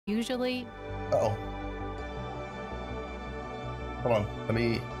Usually. Uh-oh. Hold on.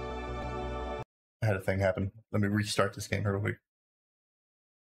 I had a thing happen. Let me restart this game real quick.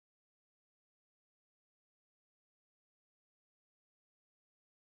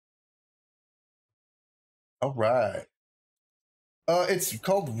 All right. It's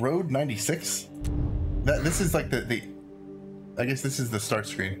called Road 96. This is like the I guess this is the start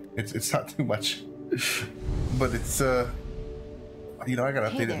screen. It's not too much, but it's you know, I gotta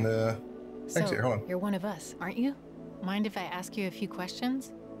update it in the. Thanks, So, here. Hold on. you're one of us, aren't you? Mind if I ask you a few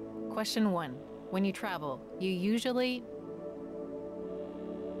questions? Question 1. When you travel, you usually...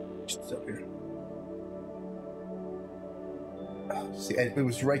 Just up here. Oh, see, it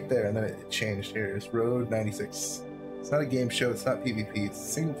was right there, and then it changed here. It's Road 96. It's not a game show. It's not PvP. It's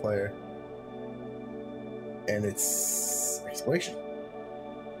single player, and it's exploration.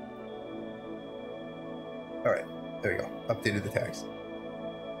 All right, there you go. Updated the tags.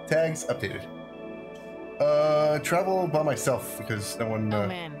 Tags updated. Travel by myself because no one oh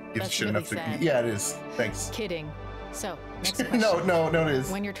man, gives a that's shit really enough sad. to. Yeah, it is. Thanks. Kidding. So, next question. no, it is.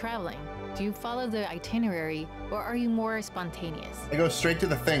 When you're traveling, do you follow the itinerary or are you more spontaneous? I go straight to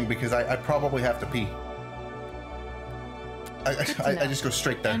the thing because I probably have to pee. I just go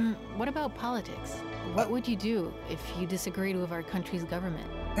straight there. And what about politics? What would you do if you disagreed with our country's government?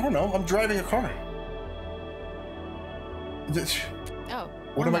 I don't know. I'm driving a car. Oh,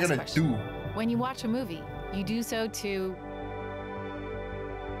 What am I gonna do? When you watch a movie, you do so to...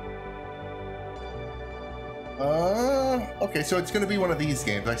 Okay, so it's gonna be one of these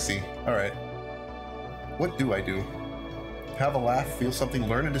games. I see. All right. What do I do? Have a laugh, feel something,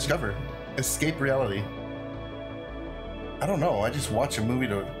 learn and discover. Escape reality. I don't know. I just watch a movie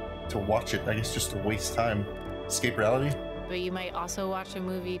to watch it. I guess just to waste time. Escape reality. But you might also watch a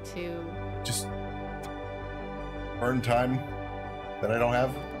movie to... Just earn time that I don't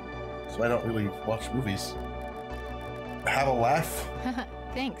have. So I don't really watch movies. Have a laugh.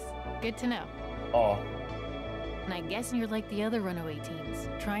 Thanks. Good to know. Oh. And I guess you're like the other runaway teens,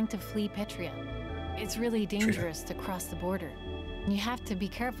 trying to flee Petria. It's really dangerous to cross the border. You have to be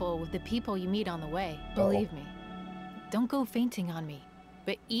careful with the people you meet on the way. Believe me. Don't go fainting on me.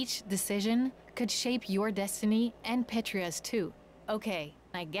 But each decision could shape your destiny and Petria's too. Okay,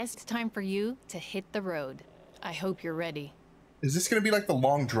 I guess it's time for you to hit the road. I hope you're ready. Is this gonna be like the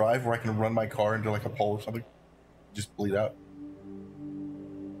long drive where I can run my car into like a pole or something? Just bleed out.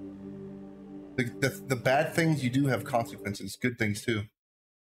 The bad things you do have consequences. Good things too.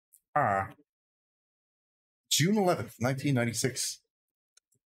 June 11th, 1996.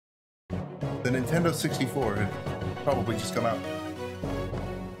 The Nintendo 64 had probably just come out.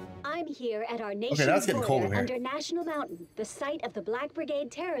 I'm here at our nation's now it's getting cold in border here. under National Mountain, the site of the Black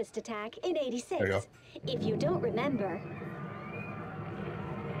Brigade terrorist attack in '86. There you go. If you don't remember,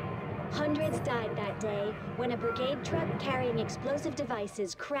 hundreds died that day when a brigade truck carrying explosive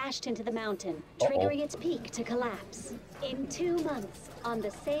devices crashed into the mountain, triggering its peak to collapse. In 2 months, on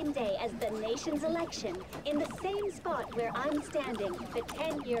the same day as the nation's election, in the same spot where I'm standing, the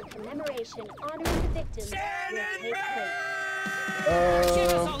 10-year commemoration honoring the victims will take place.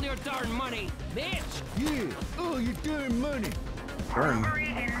 Give us all your darn money, bitch! Yeah, all your darn money. Burn. Robbery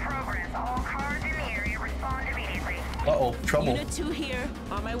in progress. All cars in the area respond immediately. Uh-oh, trouble. Unit 2 here.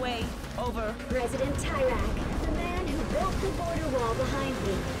 On my way. Over. President Tyrak, the man who built the border wall behind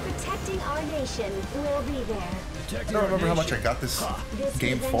me, protecting our nation, will be there. I don't remember how much I got this This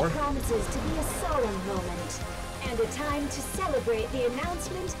game event for. promises to be a solemn moment and a time to celebrate the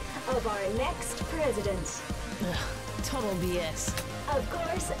announcement of our next president. Ugh, total BS. Of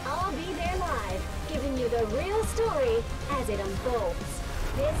course, I'll be there live, giving you the real story as it unfolds.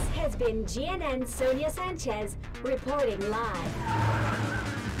 This has been GNN's Sonia Sanchez reporting live.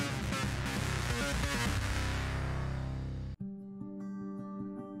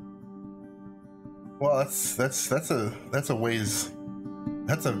 Well, that's a ways.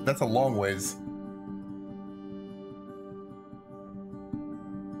 That's a long ways.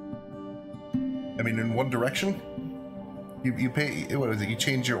 I mean, in one direction. You pay, what is it? You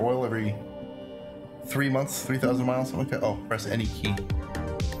change your oil every 3 months, 3,000 miles, something like that. Oh, press any key.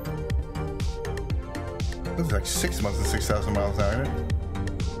 This is like 6 months and 6,000 miles now, isn't it?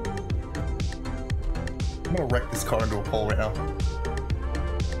 I'm gonna wreck this car into a pole right now.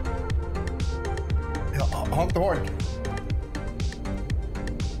 Honk the horn.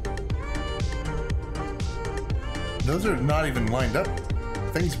 Those are not even lined up.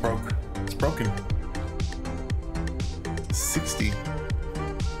 Thing's broke. It's broken. 60.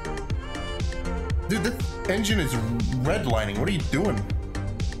 Dude, this engine is redlining. What are you doing?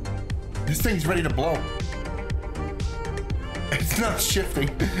 This thing's ready to blow. It's not shifting.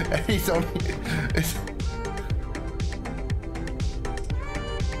 He's only.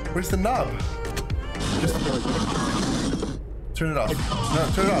 Where's the knob? Just turn it off. No,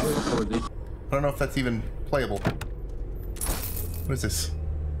 turn it off. I don't know if that's even playable. What is this?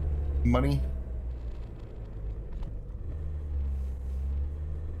 Money?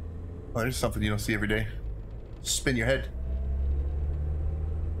 Oh, there's something you don't see every day. Spin your head.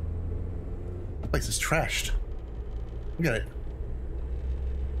 This place is trashed. Look at it.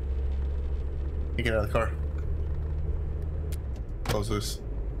 You get out of the car. Close this.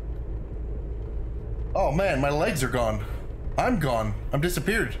 Oh man, my legs are gone. I'm gone. I'm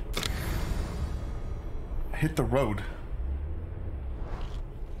disappeared. I hit the road.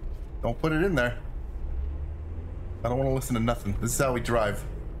 Don't put it in there. I don't want to listen to nothing. This is how we drive.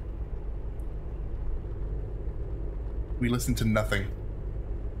 We listen to nothing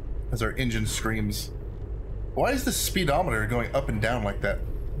as our engine screams. Why is the speedometer going up and down like that?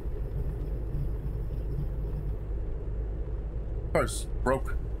 Car's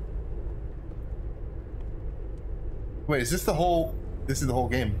broke. Wait, is this the whole... This is the whole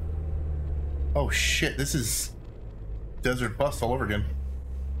game? Oh shit, this is Desert Bus all over again.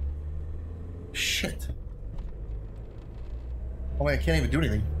 Shit. Oh wait, I can't even do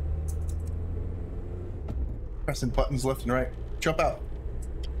anything. Pressing buttons left and right. Jump out.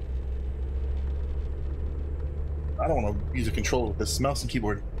 I don't want to use a controller with this mouse and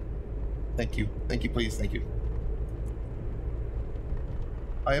keyboard. Thank you. Thank you, please. Thank you.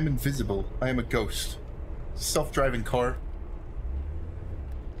 I am invisible. I am a ghost. Self-driving car.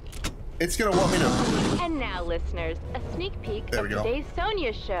 It's gonna want me to... And now, listeners, a sneak peek of today's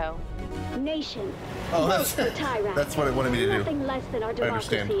Sonia show. Nation. Oh, that's what it wanted me to do. Nothing less than our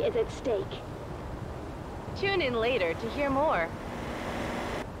democracy is at stake. Tune in later to hear more.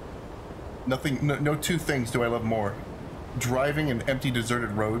 Nothing, no two things do I love more. Driving in empty,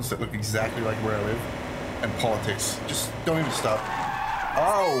 deserted roads that look exactly like where I live, and politics. Just don't even stop.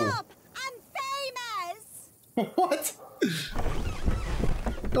 Oh! Stop! I'm famous! What? What's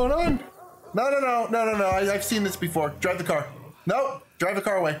going on? No. I've seen this before. Drive the car. No! Drive the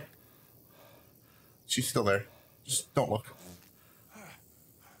car away. She's still there. Just don't look.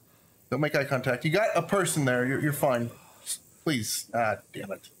 Don't make eye contact. You got a person there. You're fine. Just, please. Ah, damn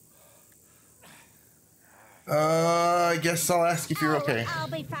it. I guess I'll ask if you're okay. I'll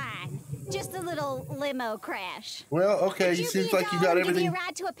be fine. Just a little limo crash. Well, okay. It seems like you got everything. Give me a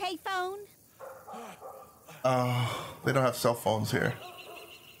ride to a payphone? They don't have cell phones here.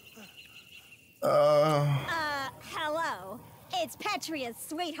 Hello. It's Petria's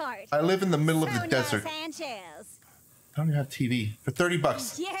sweetheart. I live in the middle of the desert. Sanchez. I don't even have TV. For 30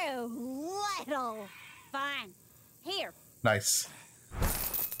 bucks. You little. Fine. Here. Nice.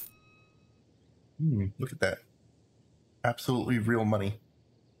 Look at that. Absolutely real money.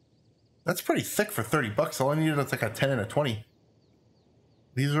 That's pretty thick for 30 bucks. All I needed was like a 10 and a 20.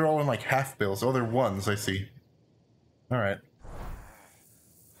 These are all in like half bills. Oh, they're ones, I see. All right.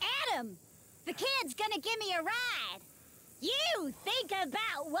 Adam, the kid's gonna give me a ride. You think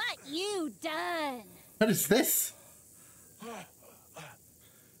about what you done. What is this?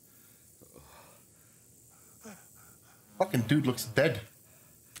 Fucking dude looks dead.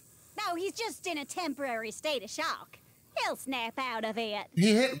 No, he's just in a temporary state of shock. He'll snap out of it.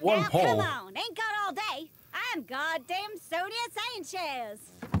 He hit one pole. Come on, ain't got all day. I'm goddamn Sonia Sanchez.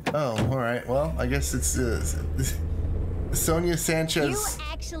 Oh, all right. Well, I guess it's Sonia Sanchez. You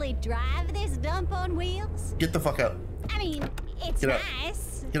actually drive this dump on wheels? Get the fuck out. I mean, it's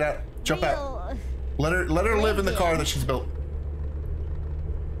nice. Get out. Jump out. Let her live in the car that she's built.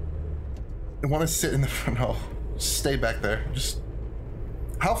 I want to sit in the front. No, stay back there. Just.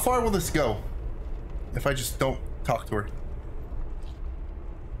 How far will this go? If I just don't talk to her.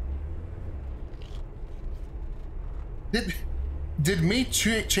 Did me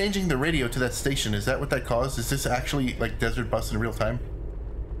changing the radio to that station, is that what that caused? Is this actually like Desert Bus in real time?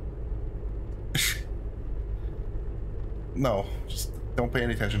 No, just don't pay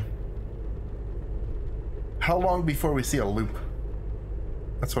any attention. How long before we see a loop?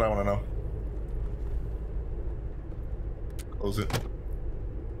 That's what I want to know. Close it.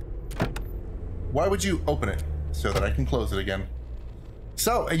 Why would you open it? So that I can close it again.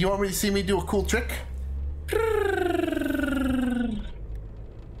 So, you want me to see me do a cool trick?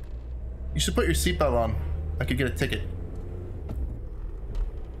 You should put your seatbelt on. I could get a ticket.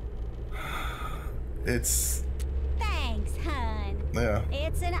 It's... Thanks, hun. Yeah.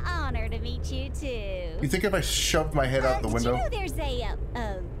 It's an honor to meet you, too. You think if I shoved my head out the window? Did you know there's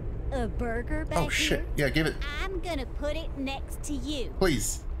a burger back here? Oh, shit. Yeah, give it. I'm gonna put it next to you.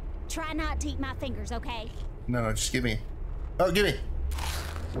 Please. Try not to eat my fingers, okay? No, just give me. Oh, give me.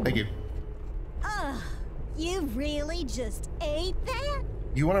 Thank you. Ugh, you really just ate that?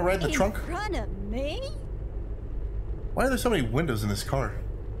 You want to ride the trunk? In front of me? Why are there so many windows in this car?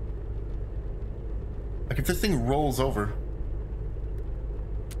 Like, if this thing rolls over...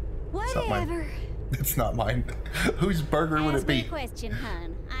 Whatever. It's not mine. Whose burger would it be? Ask me a question,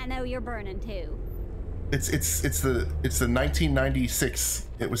 hun. I know you're burning too. It's the 1996.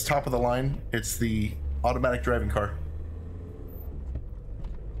 It was top of the line. It's the automatic driving car.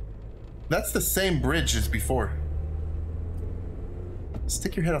 That's the same bridge as before.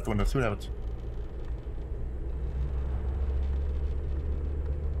 Stick your head out the window, see what happens.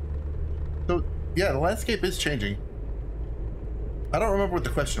 So, yeah, the landscape is changing. I don't remember what the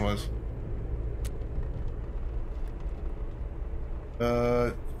question was.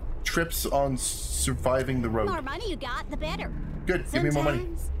 Trips on surviving the road. The more money you got, the better. Good, give me more money.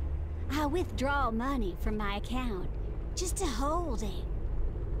 Sometimes I withdraw money from my account just to hold it.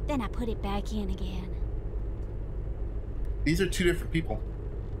 Then I put it back in again. These are two different people.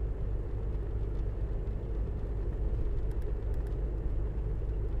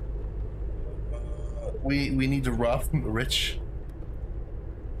 We need to rob from the rich.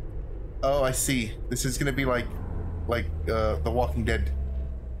 Oh, I see. This is gonna be like The Walking Dead.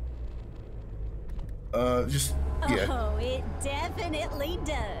 Just yeah. Oh, it definitely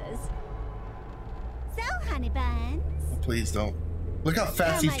does. So, honey buns. Please don't. Look how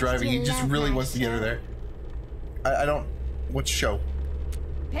fast How he's much driving. do you He just love really my wants to get her show? there. I don't. What show?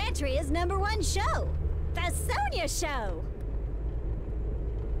 Petria's #1 show. The Sonia Show.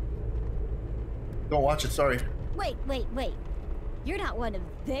 Don't watch it. Sorry. Wait. You're not one of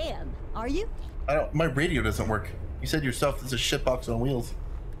them, are you? I don't. My radio doesn't work. You said yourself it's a shitbox on wheels.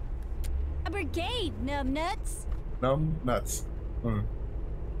 A brigade, numbnuts. Numb nuts.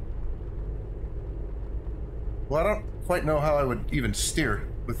 Well, I don't quite know how I would even steer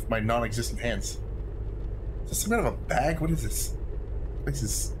with my non-existent hands. Is this some kind of a bag? What is this? This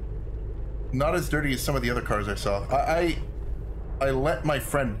is not as dirty as some of the other cars I saw. I let my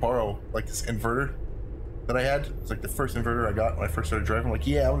friend borrow like this inverter that I had. It's like the first inverter I got when I first started driving. I'm like,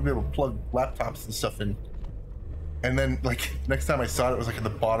 yeah, I want to be able to plug laptops and stuff in. And then, like, next time I saw it, it was like at the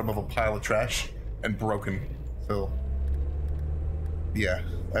bottom of a pile of trash and broken. So, yeah,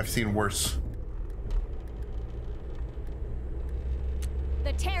 I've seen worse.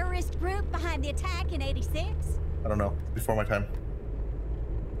 The terrorist group behind the attack in '86? I don't know. Before my time.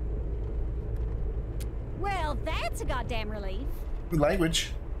 Well, that's a goddamn relief.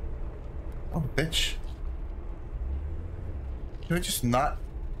 Language. Oh, bitch. Can I just not?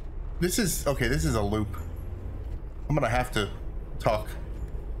 This is okay. This is a loop. I'm gonna have to talk.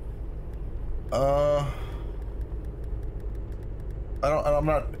 I'm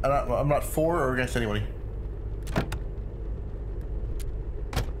not for or against anybody.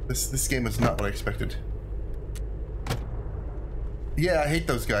 This game is not what I expected. Yeah, I hate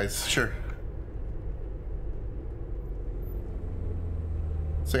those guys. Sure.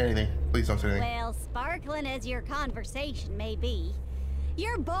 Say anything. Please don't say anything. Well, sparkling as your conversation may be,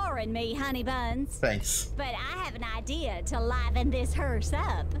 you're boring me, honey buns. Thanks. But I have an idea to liven this hearse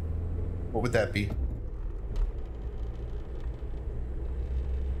up. What would that be?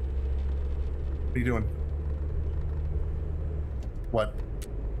 What are you doing? What?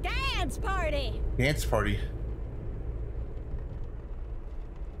 Dance party! Dance party?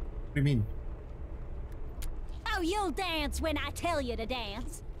 What do you mean? Oh, you'll dance when I tell you to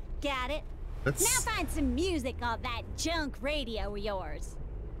dance. Got it? That's... Now find some music on that junk radio of yours.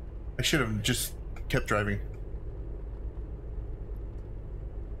 I should have just kept driving.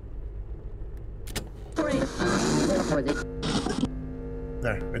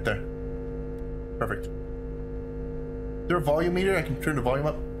 There, right there. Perfect. Is there a volume meter? I can turn the volume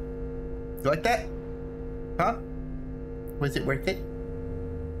up. You like that? Huh? Was it worth it?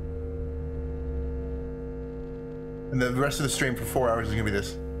 And the rest of the stream for 4 hours is gonna be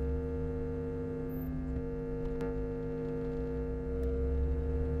this.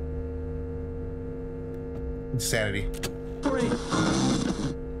 Insanity.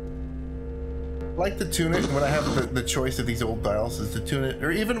 I like to tune it when I have the choice of these old dials, is to tune it,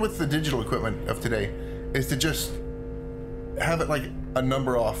 or even with the digital equipment of today, is to just have it like a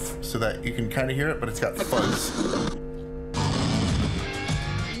number off so that you can kind of hear it, but it's got fuzz.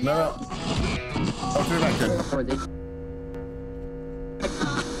 No. I'll turn it back then.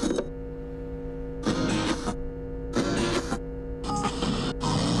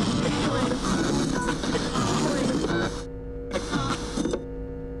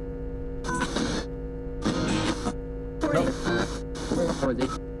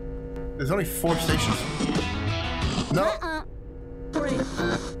 There's only 4 stations. No.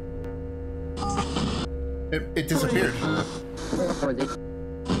 It disappeared.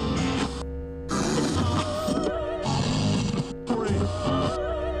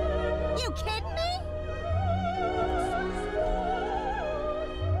 You kidding me?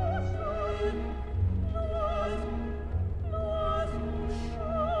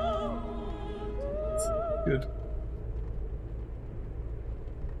 Good.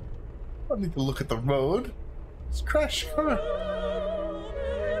 I need to look at the road. It's crash car.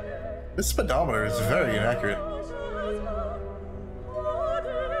 This speedometer is very inaccurate.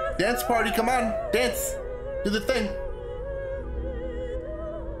 Dance party, come on, dance, do the thing.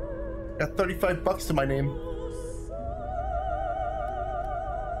 Got 35 bucks to my name.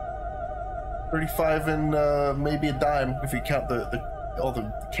 35 and maybe a dime if you count all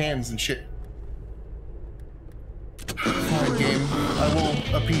the cans and shit. Fine game, I will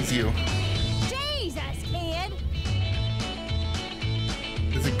appease you. Jesus, kid.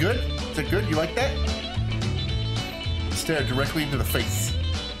 Is it good? Is it good? You like that? Stare directly into the face.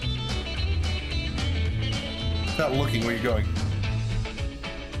 Without looking where you're going.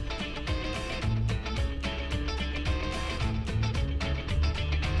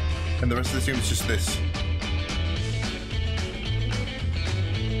 And the rest of the game is just this.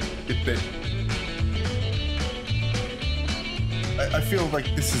 Good bit. I feel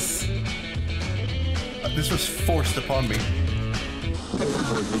like this is... this was forced upon me. That's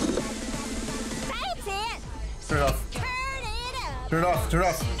it. Turn it off. Turn it up. Turn it off. Turn it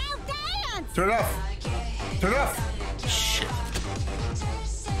off. Now dance. Turn it off. Turn it off. Shit.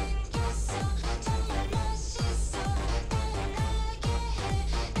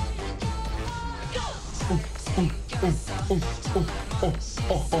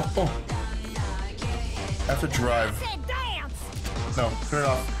 I have to drive. Said dance. No, turn it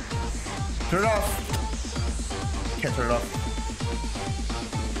off. Turn it off. Can't turn it off.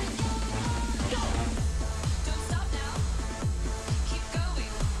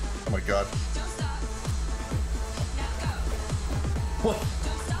 Oh my god. What?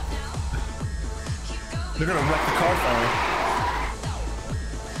 They're gonna wreck the car finally.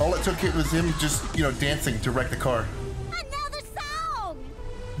 All it took was him just, you know, dancing to wreck the car. Another song.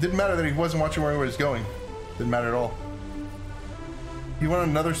 Didn't matter that he wasn't watching where he was going. Didn't matter at all. You want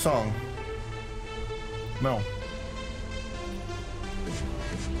another song? No.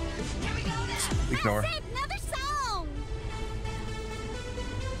 Ignore. Said another song.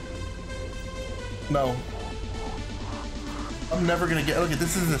 No. I'm never gonna get. Look,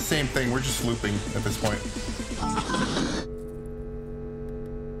 this is the same thing. We're just looping at this point.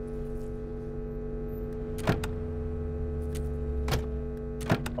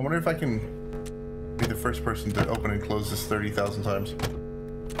 I wonder if I can be the first person to open and close this 30,000 times.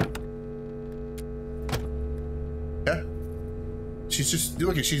 Yeah. She's just,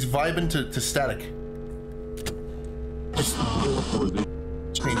 look at, she's vibing to static. Just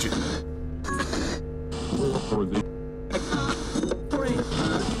change it.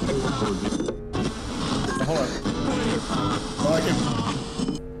 Hold on. Oh, I can.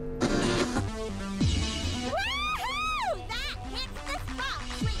 Woohoo! That hits the spot,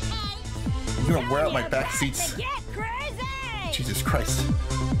 sweetheart. I'm gonna wear out my back seats. Get crazy. Jesus Christ.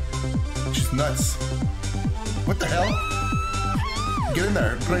 She's nuts. What the hell? Get in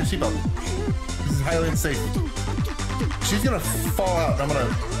there. Put on your seatbelt. This is highly unsafe. She's gonna fall out. I'm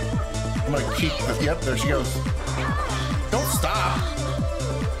gonna keep the, yep, there she goes. Don't stop.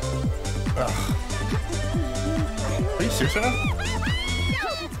 Ugh. Are you serious right now?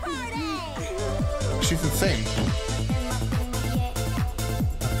 She's insane.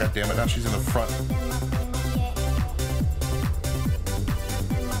 Oh, God damn it, now she's in the front.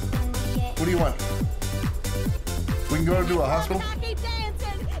 What do you want? We can go to a hospital?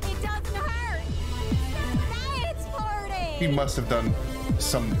 He must have done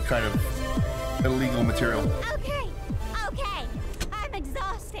some kind of illegal material. Okay, okay. I'm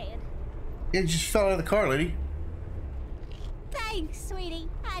exhausted. Yeah, you just fell out of the car, lady. Thanks, sweetie.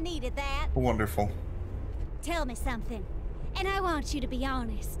 I needed that. Wonderful. Tell me something, and I want you to be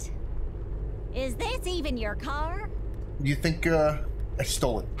honest. Is this even your car? You think, I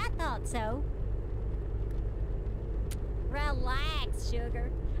stole it? I thought so. Relax,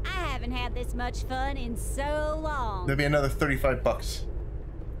 sugar. I haven't had this much fun in so long. There'll be another 35 bucks.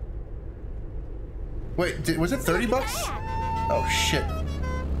 Wait, was it 30 bucks? Oh, shit.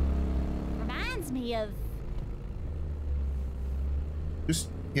 Reminds me of... Just,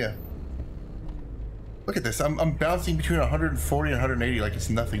 yeah. Look at this. I'm bouncing between 140 and 180 like it's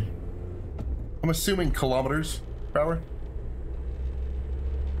nothing. I'm assuming kilometers per hour.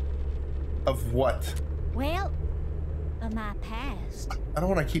 Of what? Well, a my past. I don't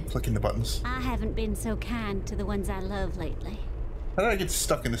want to keep clicking the buttons. I haven't been so kind to the ones I love lately. How did I get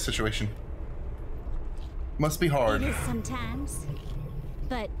stuck in this situation? Must be hard. It is sometimes,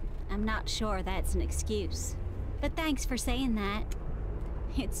 but I'm not sure that's an excuse. But thanks for saying that.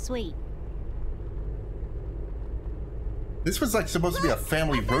 It's sweet. This was like supposed to be a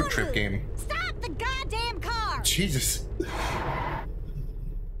family road trip game. Stop the goddamn car! Jesus.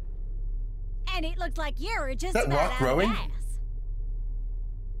 And it looked like you were just That about rock out growing? of gas.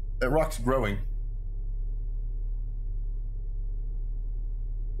 That rock's growing.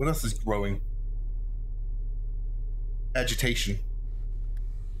 What else is growing? Agitation.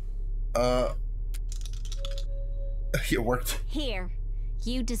 It worked. Here,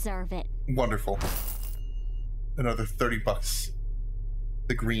 you deserve it. Wonderful. Another 30 bucks.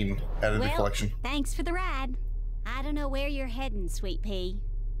 The green added to the collection. Thanks for the ride. I don't know where you're heading, Sweet Pea,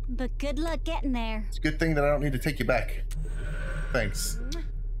 but good luck getting there. It's a good thing that I don't need to take you back. Thanks.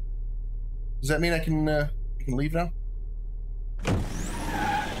 Does that mean I can leave now?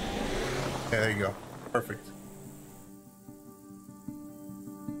 Yeah, there you go. Perfect.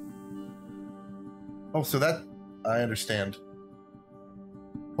 Oh, so that... I understand.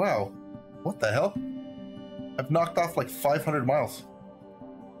 Wow. What the hell? I've knocked off like 500 miles.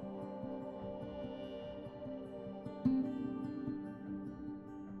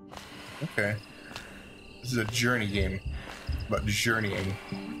 Okay. This is a journey game. About journeying.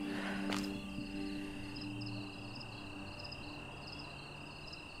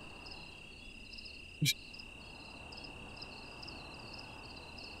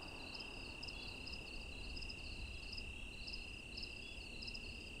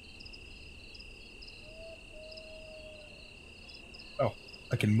 Oh,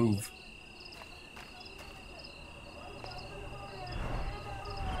 I can move.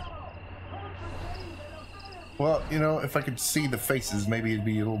 Well, you know, if I could see the faces, maybe it'd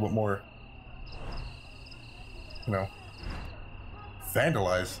be a little bit more, you know,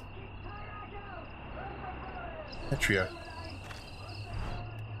 vandalize. Petria.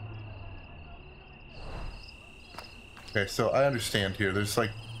 Okay, so I understand here. There's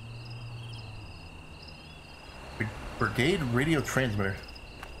like the Brigade radio transmitter.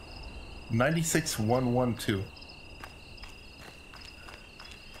 96112.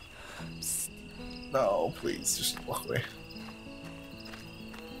 No, please, just walk away.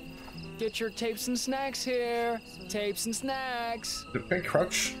 Get your tapes and snacks here. Tapes and snacks. Can I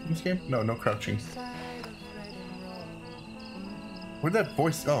crouch in this game? No, no crouching. Where'd that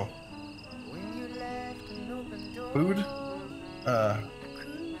voice? Oh. Food? I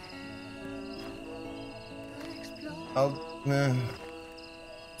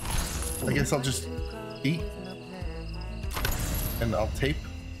guess I'll just eat. And I'll tape.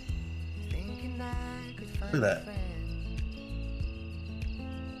 Look at that.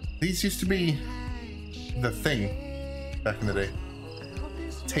 These used to be the thing back in the day.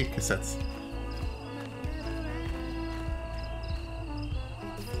 Tape cassettes.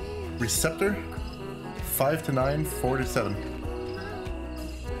 Receptor? 5 to 9, 4 to 7.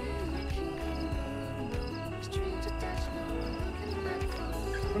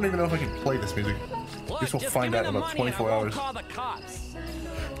 I don't even know if I can play this music. Guess we'll find out in about 24 hours. Call the cops.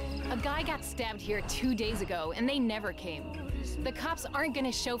 A guy got stabbed here 2 days ago, and they never came. The cops aren't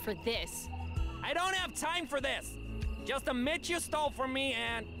gonna show for this. I don't have time for this. Just admit you stole from me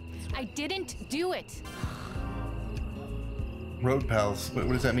and... I didn't do it. Road pals. What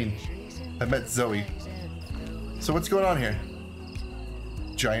does that mean? I met Zoe. So what's going on here?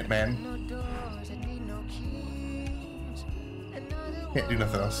 Giant man. Can't do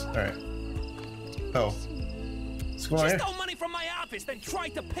nothing else. Alright. Oh. What's going on She here? stole money from my office, then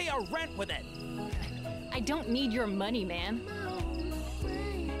tried to pay our rent with it. I don't need your money, man.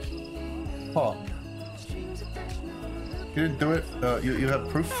 Huh. You didn't do it? You have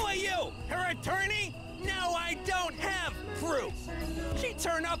proof? Who are you? Her attorney? No, I don't have proof. She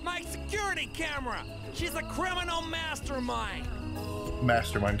turned off my security camera. She's a criminal mastermind.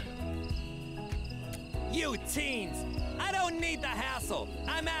 Mastermind. You teens, I don't need the hassle.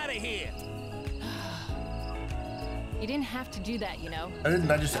 I'm out of here. You didn't have to do that, you know. I didn't.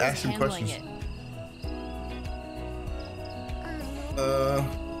 I just I was asked him handling questions. it.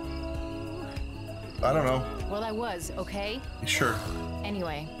 I don't know. Well, I was, okay? Sure.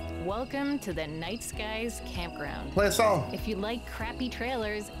 Anyway, welcome to the Night Skies Campground. Play a song. If you like crappy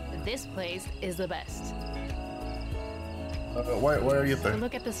trailers, this place is the best. Why are you up So there?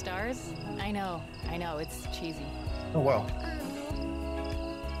 look at the stars. I know, it's cheesy. Oh, wow.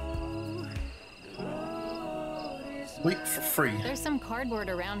 Sleep for free. There's some cardboard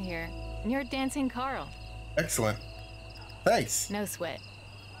around here, and you're dancing Carl. Excellent. Thanks. No sweat.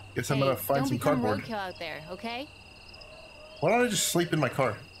 Guess I'm gonna find some cardboard. Don't become roadkill out there, okay? Why don't I just sleep in my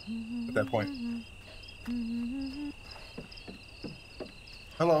car at that point?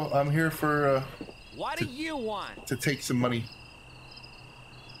 Hello, I'm here for What do you want? to take some money.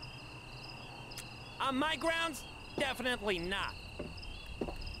 On my grounds, definitely not.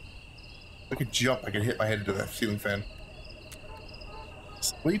 I could jump. I could hit my head into that ceiling fan.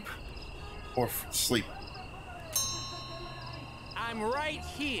 Sleep or sleep? I'm right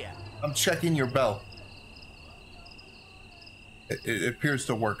here. I'm checking your bell. It appears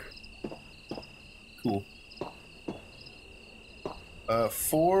to work. Cool.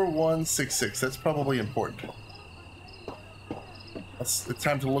 4166. That's probably important. It's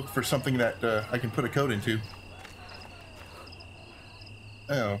time to look for something that I can put a code into.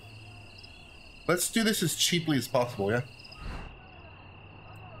 Oh. Let's do this as cheaply as possible, yeah?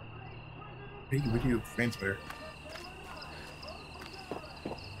 Hey, video transmitter.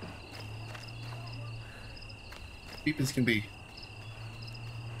 Cheap as can be.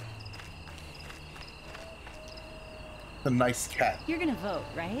 A nice cat. You're gonna vote,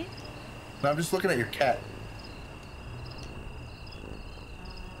 right? No, I'm just looking at your cat.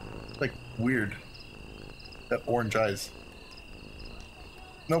 Like, weird. That orange eyes.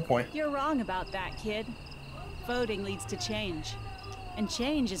 No point. You're wrong about that, kid. Voting leads to change. And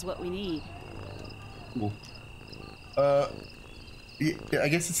change is what we need. Cool. Yeah, I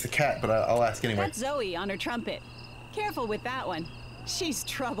guess it's the cat, but I'll ask anyway. That's Zoe on her trumpet. Careful with that one. She's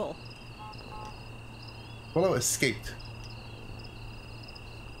trouble. Willow escaped.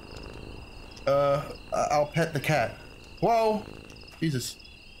 I'll pet the cat. Whoa! Jesus.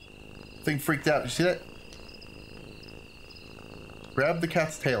 Thing freaked out. Did you see that? Grab the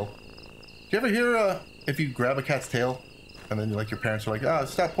cat's tail. Do you ever hear, if you grab a cat's tail, and then like your parents are like, oh,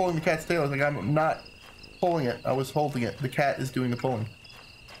 stop pulling the cat's tail. I was like, I'm not pulling it. I was holding it. The cat is doing the pulling.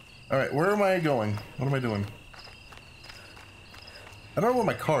 Alright, where am I going? What am I doing? I don't know where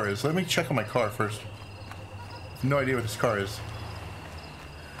my car is. Let me check on my car first. I have no idea what this car is.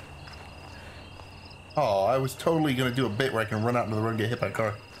 Oh, I was totally gonna do a bit where I can run out into the road and get hit by a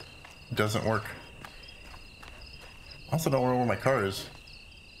car. It doesn't work. I also don't know where my car is.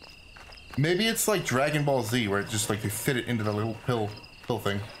 Maybe it's like Dragon Ball Z, where it just like they fit it into the little pill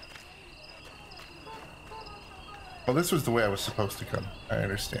thing. Oh, this was the way I was supposed to come. I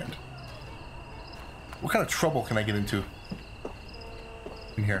understand. What kind of trouble can I get into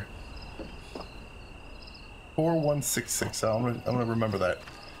in here? 4166. I'm gonna remember that.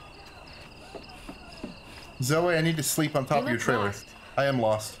 Zoe, I need to sleep on top of your trailer. Lost. I am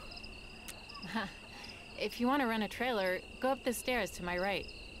lost. If you want to rent a trailer, go up the stairs to my right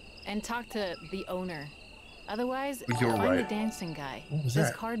and talk to the owner. Otherwise, You're find right. the dancing guy. What was There's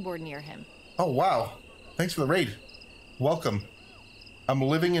that? cardboard near him. Oh, wow. Thanks for the raid. Welcome. I'm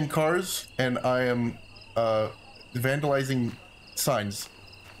living in cars, and I am vandalizing signs.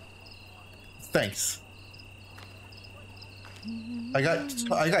 Thanks. I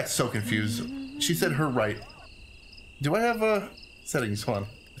got so confused. She said her right. Do I have settings? Hold on.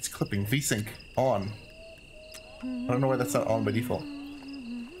 It's clipping. VSync on. I don't know why that's not on by default.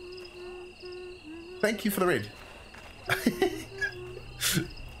 Thank you for the raid.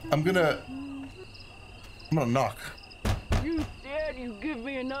 I'm gonna knock. You said you give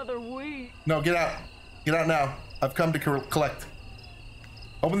me another week. No, get out. Get out now. I've come to collect.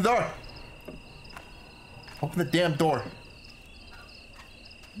 Open the door. Open the damn door.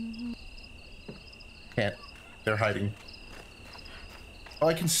 Can't. They're hiding. Oh,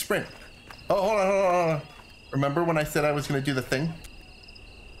 I can sprint. Oh, hold on. Remember when I said I was gonna do the thing?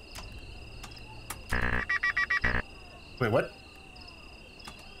 Wait, what?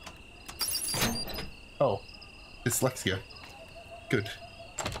 Oh, dyslexia. Good.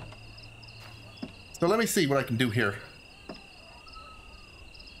 So let me see what I can do here.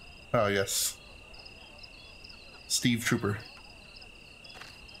 Oh, yes. Steve Trooper.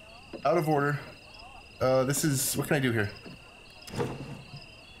 Out of order. This is... What can I do here?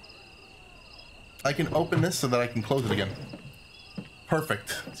 I can open this so that I can close it again.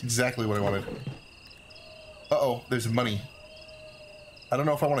 Perfect. That's exactly what I wanted. Uh-oh, there's money. I don't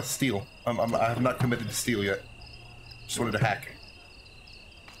know if I want to steal. I have not committed to steal yet. Just wanted to hack.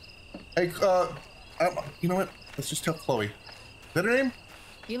 Hey, you know what? Let's just tell Chloe. Is that her name?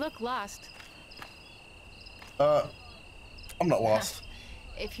 You look lost. I'm not lost.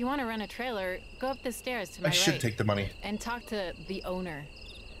 If you want to rent a trailer, go up the stairs to my I right. should take the money. And talk to the owner.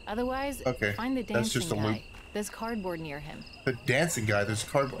 Otherwise, Okay, find the that's dancing just a guy. loop. There's cardboard near him. The dancing guy, there's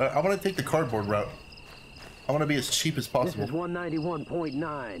cardboard. I want to take the cardboard route. I want to be as cheap as This possible. is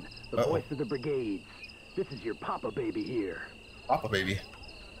 191.9, the voice of the brigades. this is your Papa Baby here. Papa Baby.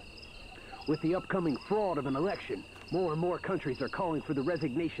 With the upcoming fraud of an election, more and more countries are calling for the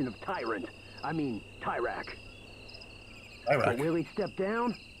resignation of Tyrak. Tyrak. But will he step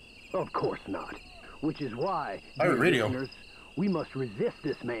down? Of course not. Which is why, dear listeners, we must resist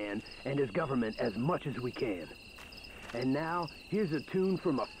this man and his government as much as we can. And now, here's a tune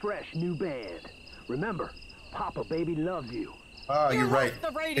from a fresh new band. Remember, Papa Baby loves you. Oh, you're right.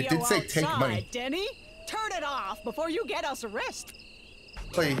 The radio it did say outside, take money. Denny, turn it off before you get us a wrist.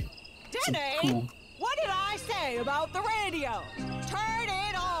 Play. Denny, cool. what did I say about the radio? Turn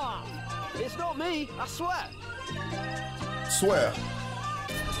it off. It's not me, I swear. Swear.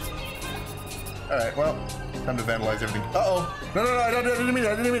 All right, well, time to vandalize everything. Uh-oh. No, I didn't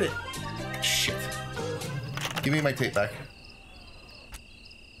mean it. Shit. Give me my tape back.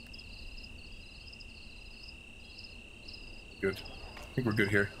 Good. I think we're good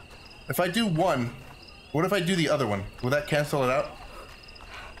here. If I do one, what if I do the other one? Will that cancel it out?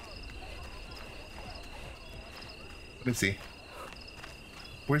 Let me see.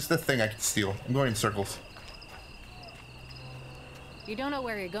 Where's the thing I can steal? I'm going in circles. You don't know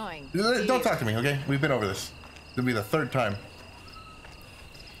where you're going. Don't talk to me, okay? We've been over this. It'll be the third time.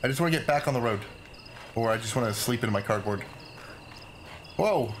 I just want to get back on the road. Or I just want to sleep in my cardboard.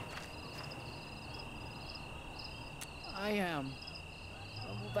 Whoa! Well,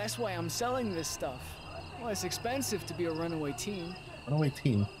 that's why I'm selling this stuff. Well, it's expensive to be a runaway teen. Runaway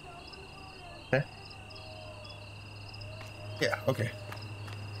teen? Okay. Yeah, okay.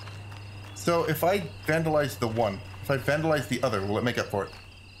 So if I vandalize the one, if I vandalize the other, will it make up for it?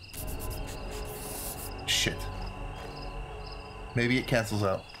 Shit. Maybe it cancels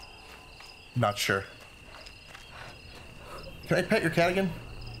out. Not sure. Can I pet your cat again?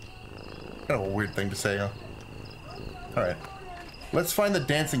 Kind of a weird thing to say, huh? Alright. Let's find the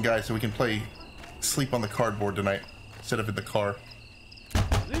dancing guy so we can play Sleep on the Cardboard tonight instead of in the car.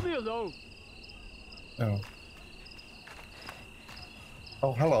 Leave me alone. Oh.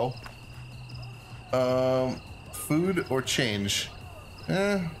 Oh, hello. Food or change?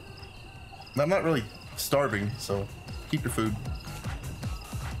 I'm not really starving, so keep your food.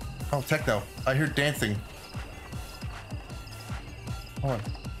 Oh, techno. I hear dancing. Hold on.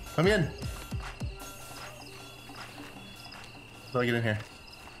 Let me in. How do I get in here?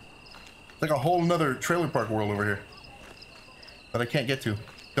 It's like a whole nother trailer park world over here that I can't get to.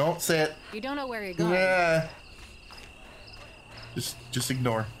 Don't say it. You don't know where you're going. Nah. Just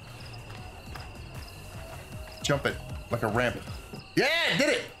ignore. Jump it like a ramp. Yeah, did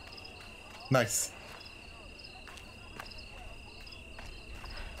it. Nice.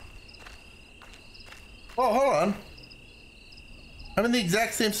 Oh, hold on. I'm in the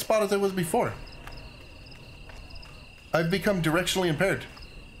exact same spot as I was before. I've become directionally impaired.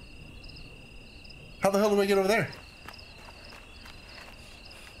 How the hell do I get over there?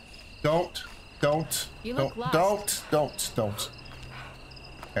 Don't. You look lost. Don't.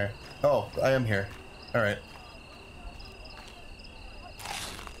 Okay. Oh, I am here. All right.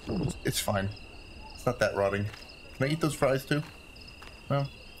 It's fine. It's not that rotting. Can I eat those fries too? No?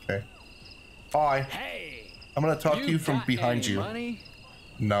 Okay. Hi. Hey! I'm gonna talk to you from behind you. Money?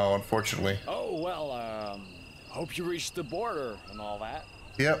 No, unfortunately. Oh, well, hope you reach the border and all that.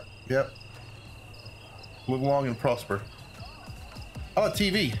 Yep. Live long and prosper. Oh, a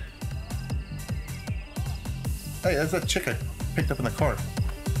TV. Hey, that's that chick I picked up in the car.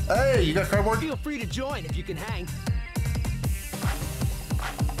 Hey, you got cardboard? Feel free to join if you can hang.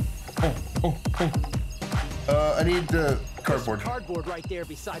 Oh. I need cardboard. There's cardboard right there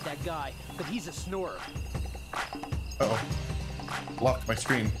beside that guy, but he's a snorer. Uh-oh. Locked my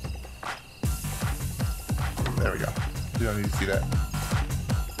screen. There we go. You don't need to see that.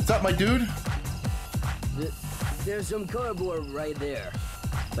 What's up, my dude? There's some cardboard right there.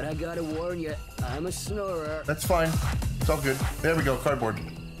 But I gotta warn you, I'm a snorer. That's fine. It's all good. There we go, cardboard.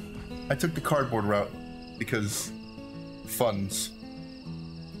 I took the cardboard route because funds.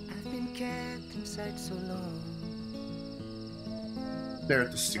 I've been kept inside so long. There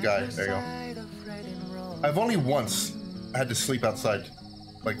at the guy. There you go. I've only once had to sleep outside,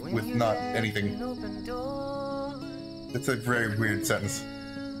 like with not anything. That's a very weird sentence.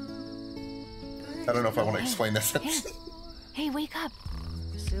 I don't know if I want to explain that sentence. Hey, wake up.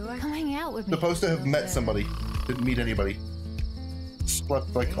 Come hang out with me. Supposed to have met somebody. Didn't meet anybody.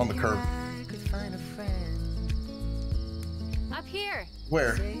 Slept like on the curb. Up here.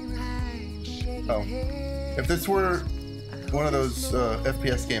 Where? Oh. If this were one of those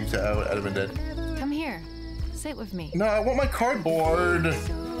FPS games, I'd have been dead. Come here. Sit with me. No, I want my cardboard.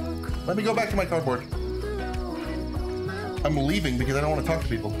 Let me go back to my cardboard. I'm leaving because I don't want to talk to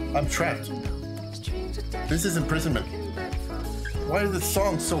people. I'm trapped. This is imprisonment. Why is this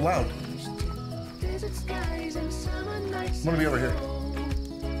song so loud? I'm gonna be over here.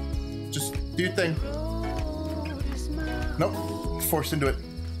 Just do your thing. Nope. Forced into it.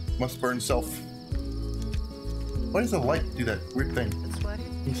 Must burn self. Why does the light do that weird thing? Let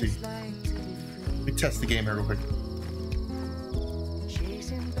me see. Let me test the game here real quick.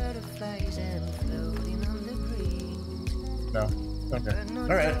 No. Okay.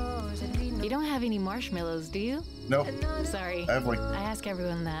 Alright. You don't have any marshmallows, do you? Nope. Sorry. I have like... I ask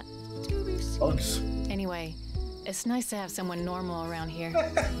everyone that. bugs. Anyway, it's nice to have someone normal around here.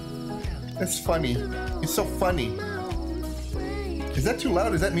 That's funny. It's so funny. Is that too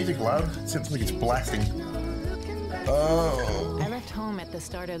loud? Is that music loud? It sounds like it's blasting. Oh. I left home at the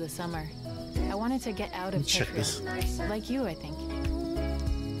start of the summer. I wanted to get out of Petria. Like you, I think.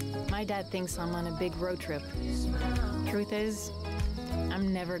 My dad thinks I'm on a big road trip. Truth is,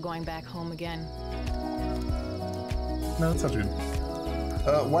 I'm never going back home again. No, that sounds good.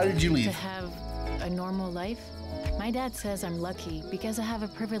 Why did you leave? To have a normal life? My dad says I'm lucky because I have a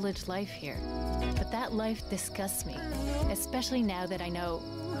privileged life here. But that life disgusts me, especially now that I know...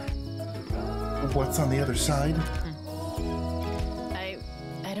 What's on the other side?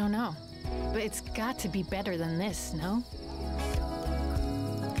 I don't know. But it's got to be better than this, no?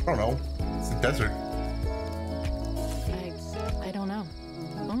 I don't know. It's the desert. I don't know.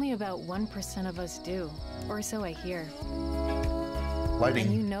 Only about 1% of us do. Or so I hear. Lighting.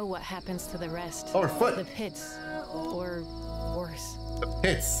 And you know what happens to the rest. Oh, her foot. The pits. Or worse. The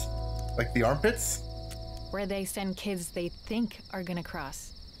pits? Like the armpits? Where they send kids they think are gonna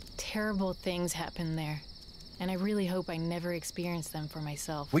cross. Terrible things happen there. And I really hope I never experience them for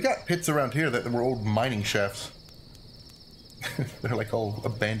myself. We got pits around here that were old mining shafts. They're like all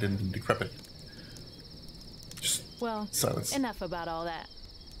abandoned and decrepit. Just well, silence. Enough about all that.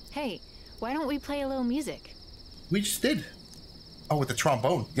 Hey, why don't we play a little music? We just did. Oh, with the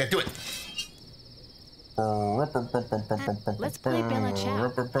trombone. Yeah, do it. Let's play Bella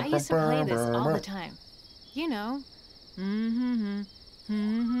Ciao. I used to play this all the time. You know.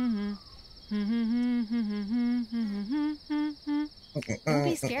 Don't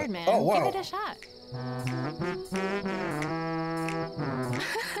be scared, man. Oh, wow. Give it a shot.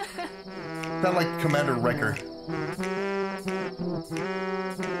 Sound like Commander Wrecker.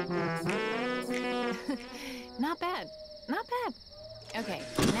 Not bad. Not bad. Okay,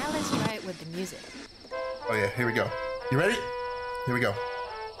 now let's try it with the music. Oh yeah, here we go. You ready? Here we go.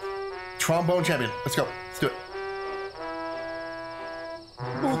 Trombone champion. Let's go. Let's do it.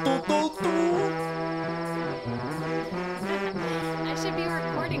 I should be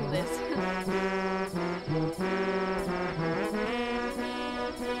recording this.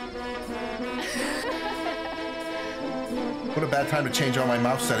 What a bad time to change all my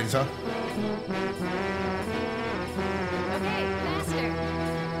mouse settings, huh? Okay, faster.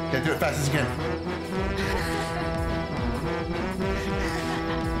 Yeah, do it fast as you can.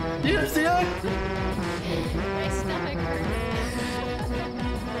 You see that? My stomach hurts.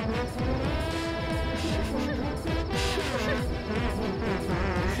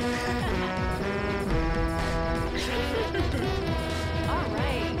 All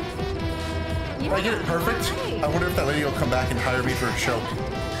right. Did I get it perfect? Right. I wonder if that lady will come back and hire me for a show.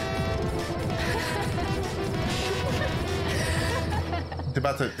 They're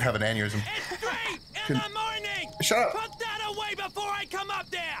about to have an aneurysm. It's 3 in the morning! Shut up! Put that away before I come up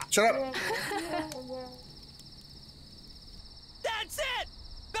there! Shut up! That's it!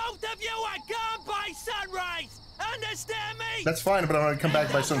 Both of you are gone by sunrise! Understand me? That's fine, but I want to come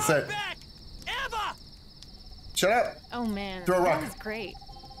back by sunset. Back, ever! Shut up! Oh man, throw a rock. That was great.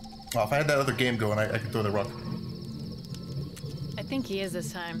 Oh, if I had that other game going, I could throw the rock. I think he is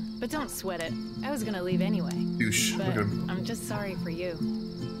this time, but don't sweat it. I was gonna leave anyway. Douche. But I'm just sorry for you.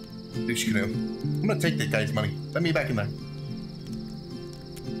 Douche canoe. I'm gonna take that guy's money. Let me back in there.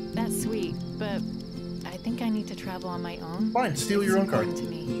 That's sweet, but I think I need to travel on my own. Fine, steal your own car. To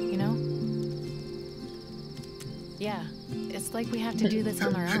me, you know? Yeah, it's like we have to do this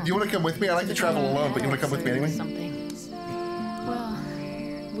on our own. Do you want to come with me? I like to travel alone, but you want to come with me anyway? Something. Well,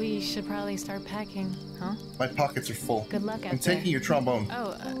 we should probably start packing, huh? My pockets are full. Good luck out I'm taking your trombone.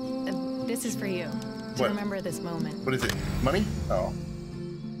 Oh, this is for you. To remember this moment. What is it? Money? Oh.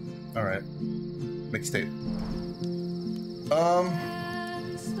 Alright. Mixtape.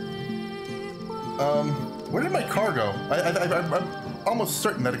 Where did my car go? I'm almost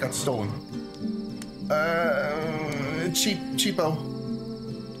certain that it got stolen. Cheapo.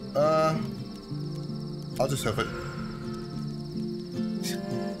 I'll just hoof it.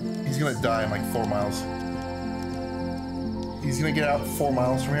 He's gonna die in like 4 miles. He's gonna get out 4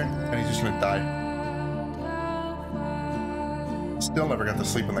 miles from here, and he's just gonna die. Still never got to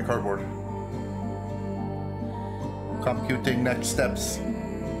sleep on the cardboard. Computing next steps.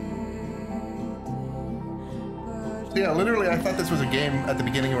 Yeah, literally, I thought this was a game at the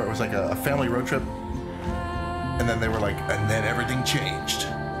beginning where it was like a family road trip. And then they were like, and then everything changed.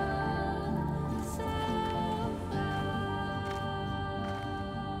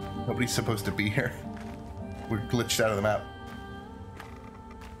 Nobody's supposed to be here. We're glitched out of the map.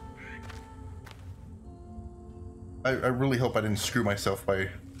 I really hope I didn't screw myself by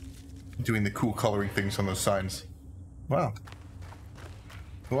doing the cool coloring things on those signs. Wow.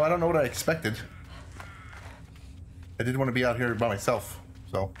 Well, I don't know what I expected. I did want to be out here by myself,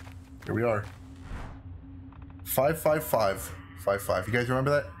 so here we are. 55555. You guys remember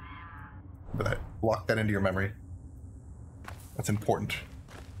that? Remember that? Lock that into your memory. That's important.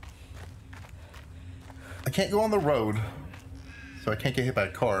 I can't go on the road, so I can't get hit by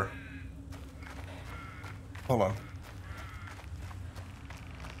a car. Hold on.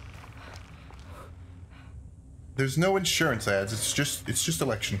 There's no insurance ads. It's just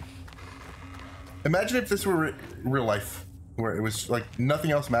election. Imagine if this were real life, where it was like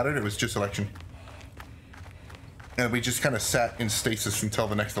nothing else mattered. It was just election, and we just kind of sat in stasis until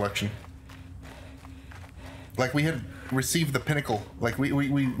the next election. Like we had received the pinnacle. Like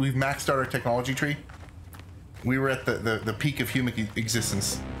we've maxed out our technology tree. We were at the peak of human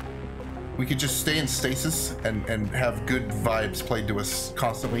existence. We could just stay in stasis and have good vibes played to us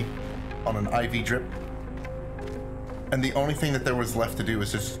constantly on an IV drip. And the only thing that there was left to do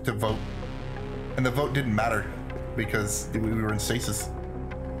was just to vote. And the vote didn't matter because we were in stasis.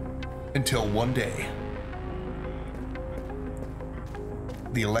 Until one day,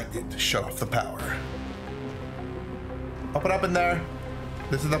 the elected shut off the power. Open up in there.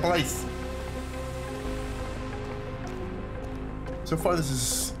 This is the place. So far, this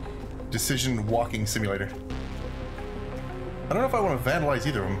is Decision Walking Simulator. I don't know if I want to vandalize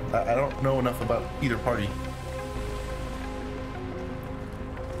either of them. I don't know enough about either party.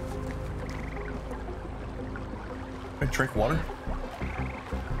 Can I drink water?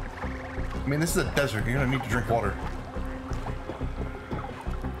 I mean, this is a desert. You're gonna need to drink water.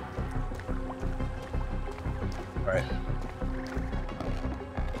 Alright.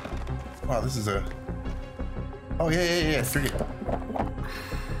 Wow, this is a... Oh, yeah. Forget it.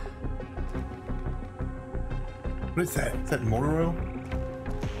 What is that? Is that motor oil?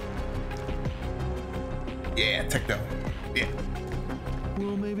 Yeah, techno. Yeah.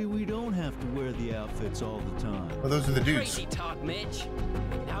 Well, maybe we don't have to wear the outfits all the time. Oh, those are the dudes. Crazy talk, Mitch.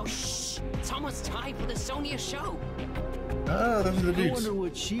 Now, shh. It's almost time for the Sonya show. Oh, those are the dudes. I wonder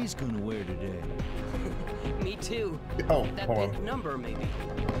what she's gonna wear today. Me too. Oh, that hold big on. number, maybe.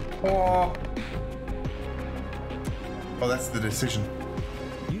 Oh. Oh, that's the decision.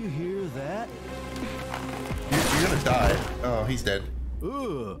 You hear that? You're gonna die. Oh, he's dead.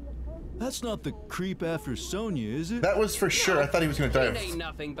 Ugh. That's not the creep after Sonya, is it? That was for sure. I thought he was gonna die of It ain't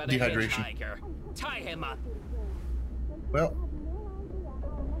nothing but dehydration. A hitchhiker. Tie him up. Well.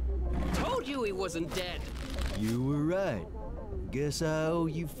 Told you he wasn't dead. You were right. Guess I owe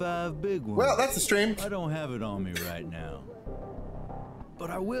you 5 big ones. Well, that's the stream. I don't have it on me right now. But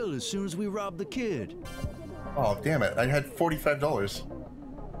I will as soon as we rob the kid. Oh, damn it. I had $45.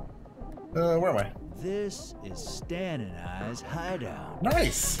 Where am I? This is Stan and I's hideout.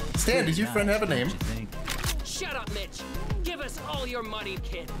 Nice! Stan, does your friend have a name? Shut up, Mitch. Give us all your money,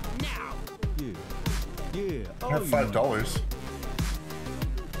 kid. Now. Yeah. I have $5.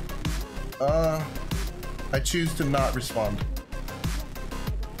 I choose to not respond.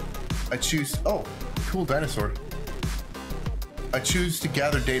 I choose... Oh, cool dinosaur. I choose to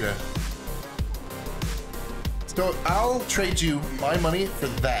gather data. So I'll trade you my money for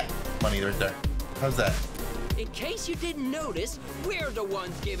that money right there. How's that? In case you didn't notice, we're the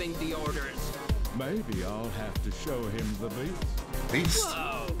ones giving the orders. Maybe I'll have to show him the beast. Beast?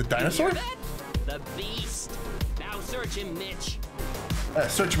 Whoa, The dinosaur? you hear that? The beast. Now search him, Mitch.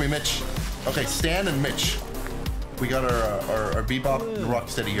 Search me, Mitch. Okay, Stan and Mitch. We got our Bebop and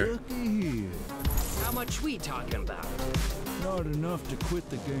Rocksteady here. How much we talking about? Not enough to quit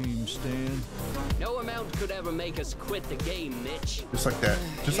the game, Stan. No amount could ever make us quit the game, Mitch. Just like that.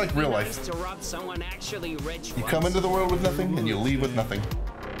 Just like real life. Nice to rob someone actually rich. You come into the world with nothing, and you leave with nothing.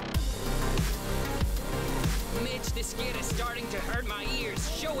 Mitch, this kid is starting to hurt my ears.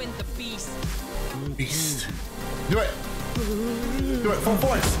 Show in the beast. Beast. Do it. Do it. Full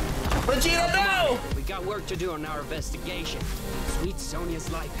force. Vegeta, no! We got work to do on our investigation. Sweet Sonya's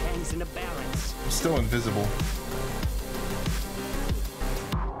life hangs in the balance. I'm still invisible.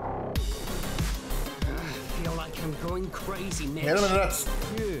 I feel like I'm going crazy, Mitch. Hit him in the nuts.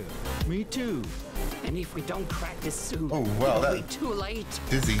 Yeah, me too. And if we don't crack this soon, oh wow, it'll be too late.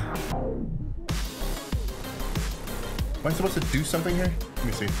 Dizzy. Am I supposed to do something here? Let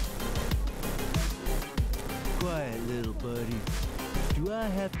me see. Quiet, little buddy. Do I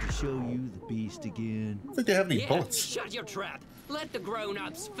have to show you the beast again? I don't think they have any bullets. Shut your trap. Let the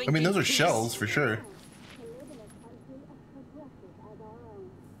grown-ups think. I mean, those are shells for sure.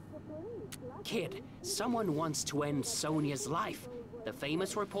 Kid, someone wants to end Sonia's life. The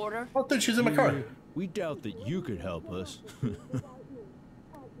famous reporter? Oh, dude, she's in my car. We doubt that you could help us.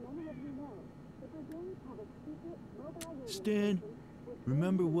 Stan,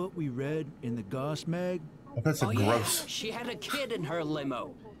 remember what we read in the Goss mag? Oh, that's gross. Yeah. She had a kid in her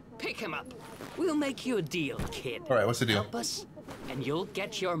limo. Pick him up. We'll make you a deal, kid. All right, what's the deal? Help us, and you'll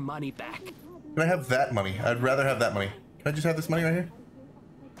get your money back. Can I have that money? I'd rather have that money. Can I just have this money right here?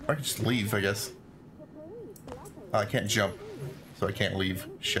 Or I can just leave, I guess. Oh, I can't jump, so I can't leave.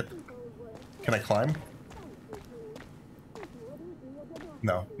 Shit. Can I climb?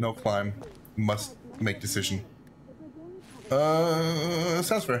 No, no climb. Must make decision.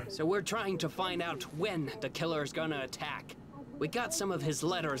 Sounds fair. So we're trying to find out when the killer's gonna attack. We got some of his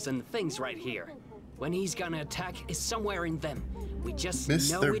letters and things right here. When he's gonna attack is somewhere in them. We just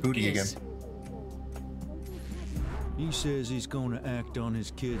Miss know their it booty is. again. He says he's gonna act on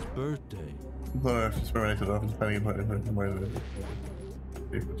his kid's birthday.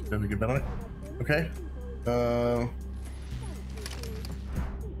 Okay.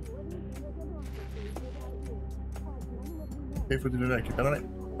 For the night. Keep that on it.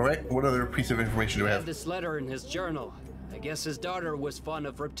 All right. What other piece of information do we have? This letter in his journal. I guess his daughter was fond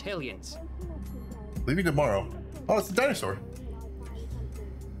of reptilians. Leaving tomorrow. Oh, it's a dinosaur.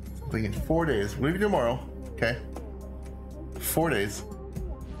 Something in 4 days. Leaving tomorrow. Okay. 4 days.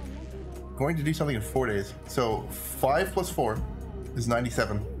 Going to do something in 4 days. So 5 plus 4 is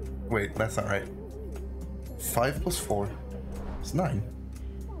 97. Wait, that's not right. 5 plus 4 is 9.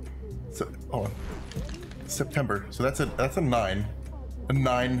 So hold on. September. So that's a 9. A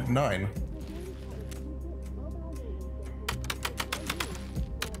 9.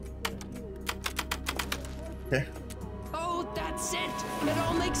 Okay. Oh, that's it! It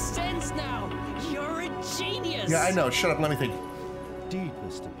all makes sense now! You're a genius! Yeah, I know. Shut up. Let me think.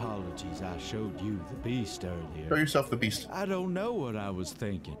 Deepest apologies. I showed you the beast earlier. Show yourself the beast. I don't know what I was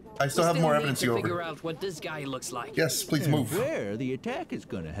thinking. I still have more evidence to go over. Figure out what this guy looks like. Yes, please move. Where the attack is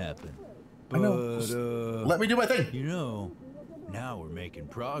going to happen. I know. Let me do my thing. You know, now we're making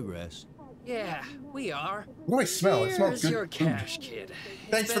progress. Yeah, we are. What do I smell? It smells good. Here's your cash, kid.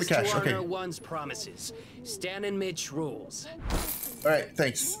 Thanks for the cash. Okay. Honor one's promises. Stan and Mitch rules. All right,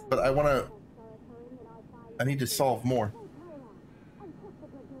 thanks. But I need to solve more.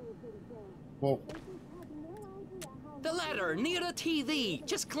 Well, the ladder near the TV.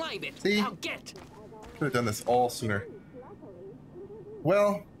 Just climb it. See? Now get. Could have done this all sooner.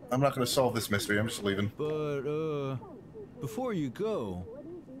 Well, I'm not going to solve this mystery. I'm just leaving. But before you go,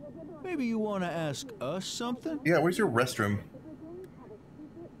 maybe you want to ask us something? Yeah, where's your restroom?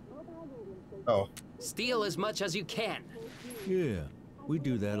 Oh. Steal as much as you can. Yeah, we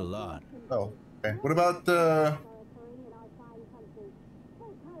do that a lot. Oh, okay. What about,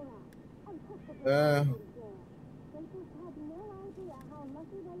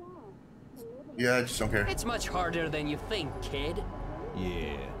 yeah, I just don't care. It's much harder than you think, kid.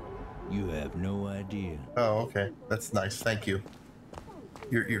 Yeah, you have no idea. Oh, okay. That's nice. Thank you.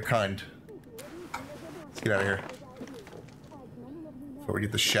 You're kind. Let's get out of here. Before we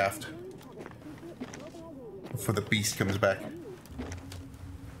get the shaft. Before the beast comes back.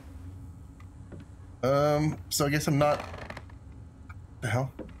 So I guess I'm not... The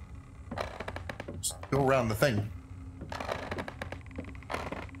hell? Just go around the thing.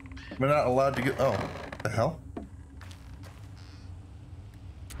 Am I not allowed to get... Oh, the hell?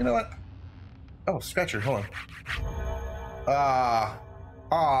 You know what? Oh, Scratcher, hold on.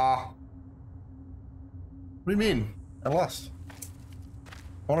 What do you mean? I lost.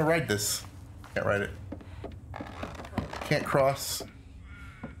 I want to ride this. Can't ride it. Can't cross.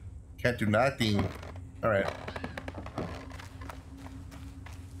 Can't do nothing. Alright.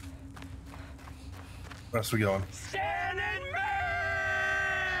 Where else are we going? Stan and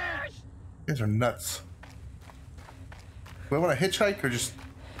Mitch! You guys are nuts. Do I want to hitchhike or just...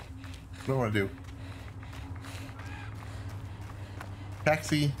 What do I want to do?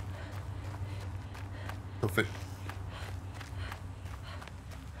 Taxi. Go fit.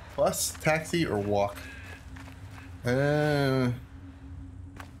 Bus, taxi, or walk? I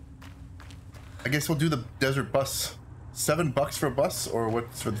guess we'll do the desert bus. $7 for a bus, or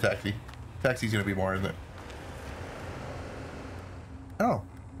what's for the taxi? Taxi's gonna be more, isn't it? Oh,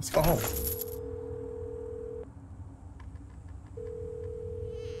 let's go home.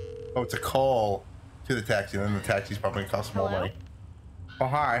 Oh, it's a call to the taxi, and then the taxi's probably gonna cost more money. Oh,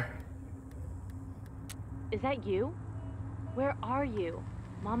 hi. Is that you? Where are you?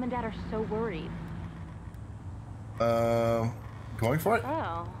 Mom and Dad are so worried. Going for it?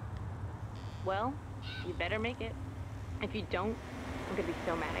 Oh. Well, you better make it. If you don't, I'm gonna be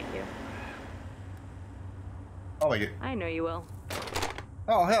so mad at you. I'll make it. I know you will.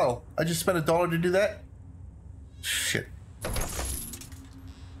 Oh, hell. I just spent $1 to do that? Shit.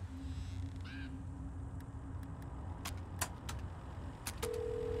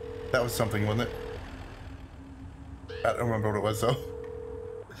 That was something, wasn't it? I don't remember what it was, though.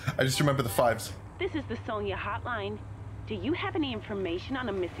 I just remember the 5s. This is the Sonia hotline. Do you have any information on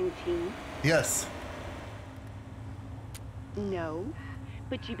a missing teen? Yes. No,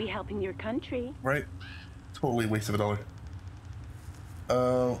 but you'd be helping your country. Right? Totally a waste of $1.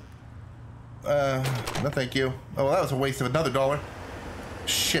 No thank you. Oh, well, that was a waste of another $1.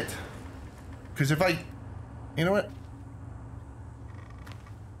 Shit. Because if I... You know what?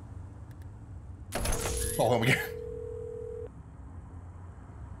 Call home again.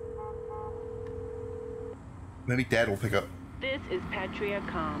 Maybe Dad will pick up. This is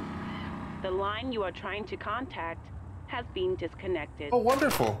Patria.com. The line you are trying to contact has been disconnected. Oh,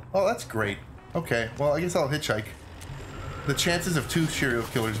 wonderful. Oh, that's great. Okay, well, I guess I'll hitchhike. The chances of 2 serial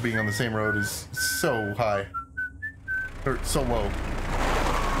killers being on the same road is so high. Or so low.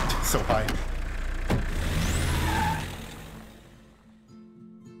 So high.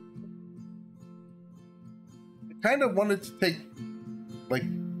 I kind of wanted to take, like,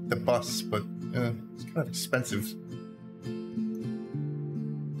 the bus, but it's kind of expensive.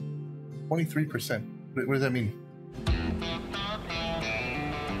 23%. What does that mean?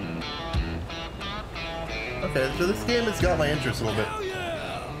 Okay, so this game has got my interest a little bit. Hell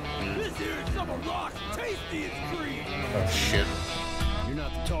yeah! This here's some of Rock's tastiest cream. Oh shit! You're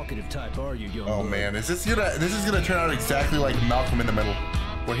not the talkative type, are you, young? Oh man, is this gonna turn out exactly like Malcolm in the Middle,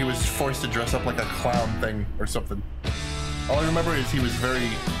 where he was forced to dress up like a clown thing or something? All I remember is he was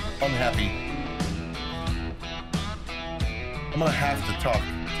very unhappy. I'm gonna have to talk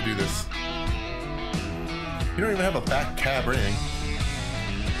to do this. You don't even have a back cab or anything.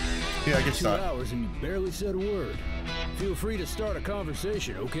 Yeah, I guess 2 not. hours and you barely said a word. Feel free to start a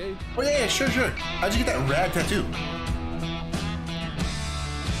conversation, okay? Oh yeah, sure. How'd you get that rad tattoo?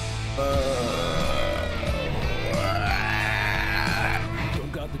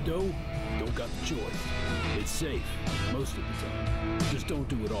 Don't got the dough, don't got the choice. It's safe, most of the time. Just don't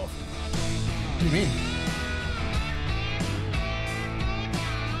do it often. What do you mean?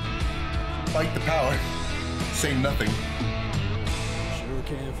 Fight the power. Say nothing. Sure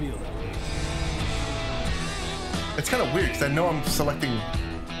can feel that way. It's kind of weird because I know I'm selecting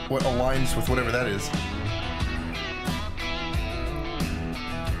what aligns with whatever that is.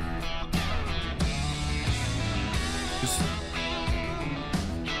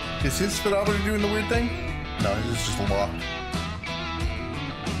 Is his speedometer doing the weird thing? No, it's just locked.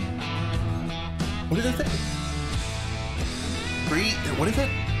 What is it? Free? What is it?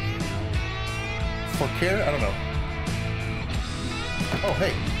 For care? I don't know. Oh,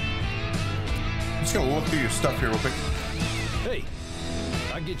 hey. I'm just gonna look through your stuff here real quick. Hey,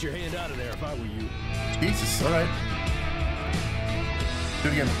 I'd get your hand out of there if I were you. Jesus, alright. Do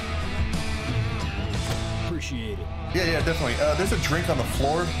it again. Appreciate it. Yeah, definitely. There's a drink on the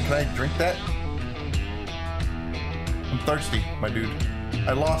floor. Can I drink that? I'm thirsty, my dude.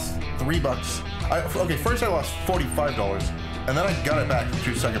 I lost $3. Okay, first I lost $45, and then I got it back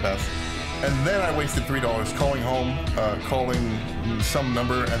through psychopaths. And then I wasted $3 calling home, calling some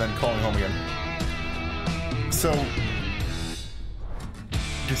number, and then calling home again. So,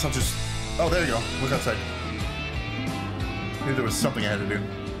 guess I'll just... Oh, there you go. Look outside. Maybe there was something I had to do.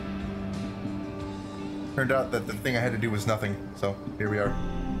 Turned out that the thing I had to do was nothing, so here we are.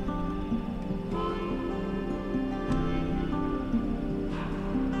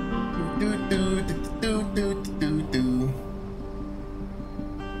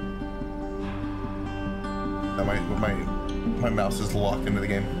 Now my mouse is locked into the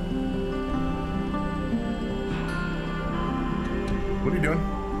game. What are you doing?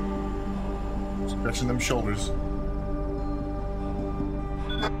 Stretching them shoulders.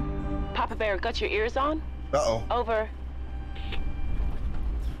 Papa Bear, got your ears on? Uh-oh. Over.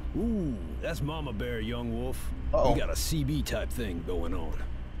 Ooh, that's Mama Bear, young wolf. Uh-oh. We got a CB type thing going on.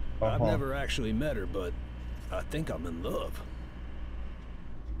 I've never actually met her, but I think I'm in love.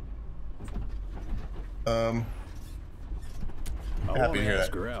 Happy I want to to hear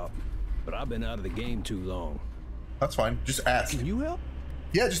ask that. her out, but I've been out of the game too long. That's fine. Just ask. Can you help?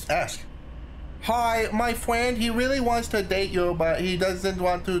 Yeah, just ask. Hi, my friend, he really wants to date you, but he doesn't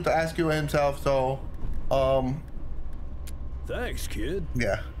want to ask you himself, so, Thanks, kid.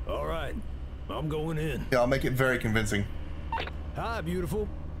 Yeah. All right, I'm going in. Yeah, I'll make it very convincing. Hi, beautiful.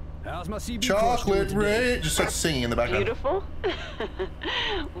 How's my CB Chocolate Ray? Just starts singing in the background. Beautiful?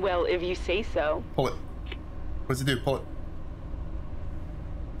 Well, if you say so. Pull it. What does it do? Pull it.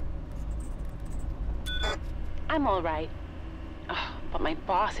 I'm all right. Oh, but my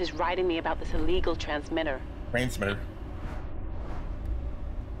boss is writing me about this illegal transmitter. Transmitter.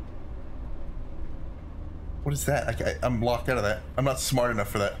 What is that? I'm locked out of that. I'm not smart enough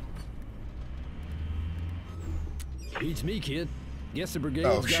for that. Beats me, kid. Guess the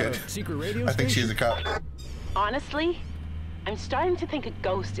brigade's got a secret radio station? I think she's a cop. Honestly, I'm starting to think a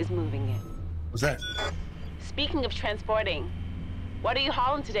ghost is moving in. What's that? Speaking of transporting, what are you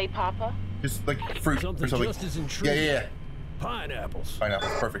hauling today, Papa? Just like fruit or something. Just as intriguing. Yeah. Pineapples.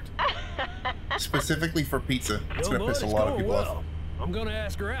 Pineapples, perfect. Specifically for pizza. It's Yo, gonna piss a it's lot of going people well. off. I'm gonna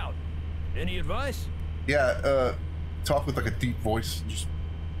ask her out. Any advice? Yeah, talk with like a deep voice. Just,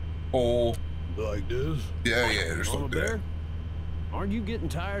 oh. Like this? Yeah, just Mama like Bear? that. Aren't you getting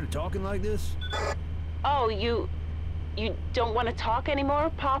tired of talking like this? Oh, you don't want to talk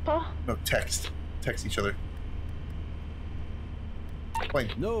anymore, Papa? No, text each other.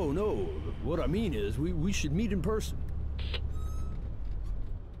 Wait. No. What I mean is, we should meet in person.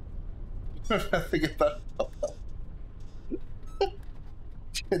 Nothing about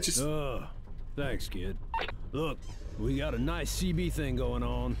just. Thanks, kid. Look, we got a nice CB thing going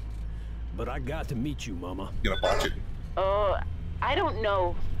on, but I got to meet you, Mama. You gonna botch it? I don't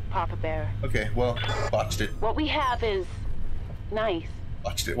know, Papa Bear. Okay, well, botched it. What we have is nice.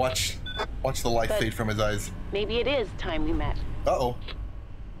 Botched it. Watch the light But fade from his eyes. Maybe it is time we met. Uh-oh.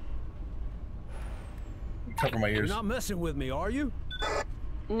 Cover my ears. You're not messing with me, are you?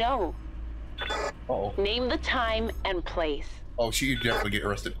 No. Uh-oh. Name the time and place. Oh, she could definitely get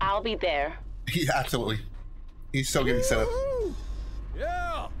arrested. I'll be there. Yeah, absolutely. He's so getting set up.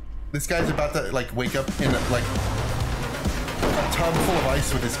 Yeah. This guy's about to like wake up in like a tub full of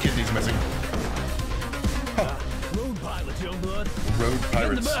ice with his kidneys missing. Huh. Road pilots, young blood. Road Get in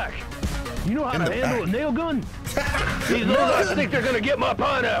pirates. the back. You know how In to the handle back. a nail gun? These little guys think they're gonna get my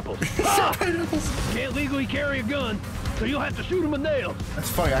pineapples. Pineapples. Can't legally carry a gun, so you'll have to shoot them with nails. That's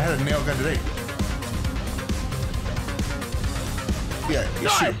funny. I had a nail gun today. Yeah, you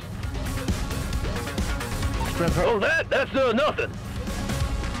Nice. shoot. Oh, that's nothing.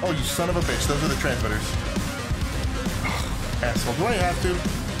 Oh, you son of a bitch. Those are the transmitters. Asshole. Do I have to?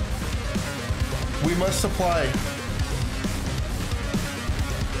 We must supply.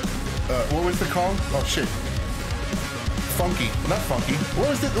 What was the Kong? Oh, shit. Funky. Not Funky. What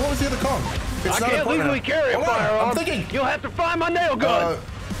was the other Kong? It's I not can't important legally enough. carry a Hold on, firearm. I'm thinking. You'll have to find my nail gun.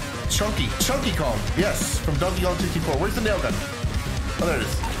 Chunky Kong. Yes, from Donkey Kong 64. Where's the nail gun? Oh, there it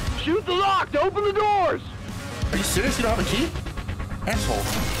is. Shoot the lock to open the doors. Are you serious? You don't have a key? Asshole.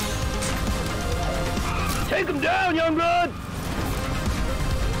 Take him down, young blood.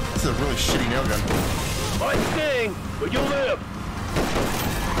 This is a really shitty nail gun. Might sting, but you'll live.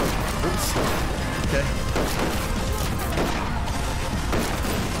 Oops. Okay.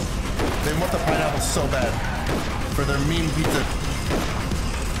 They want the pineapples so bad for their mean pizza.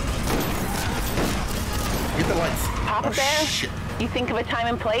 Get the lights. Papa Oh, Bear, shit. you think of a time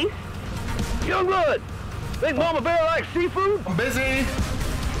and place? Young blood. Think Mama Bear likes seafood? I'm busy.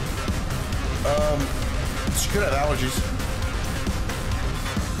 She could have allergies.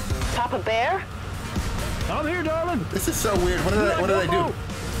 Papa Bear? I'm here, darling. This is so weird. What did I do?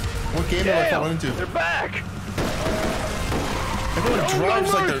 What game did I fall into? They're back. Everyone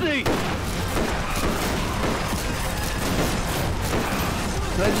drives like they're. mercy.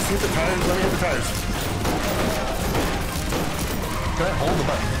 Can I just hit the tires? Let me hit the tires. Can I hold the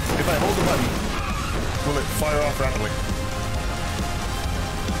button? If I hold the button, will it fire off rapidly?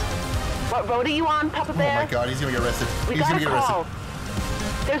 What road are you on, Papa Bear? Oh my god, he's gonna get arrested. We He's got gonna a get arrested. call.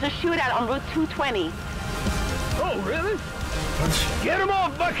 There's a shootout on Route 220. Oh, really? Get him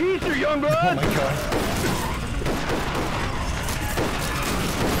off my keister, young blood. Oh my god.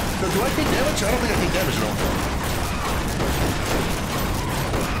 So do I take damage? I don't think I take damage at all.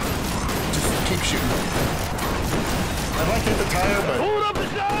 Just keep shooting. I'd like to hit the tire, but Hold up the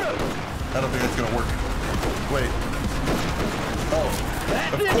shoulder. I don't think that's gonna work. Wait. Oh,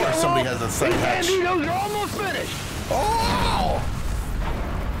 That's of it, course young somebody wolf. has a side These hatch. banditos are almost finished. Oh!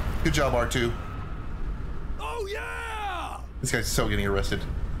 Good job, R2. Oh, yeah! This guy's so getting arrested.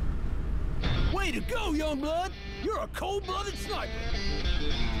 Way to go, young blood. You're a cold-blooded sniper.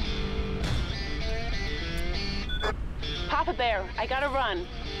 Papa Bear, I gotta run.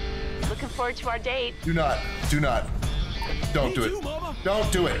 Looking forward to our date. Do not. Don't do it.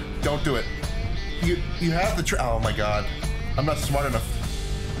 Don't do it. Don't do it. You have the oh my god. I'm not smart enough.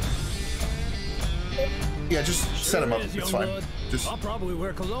 Yeah, just set him up. It's fine. I'll probably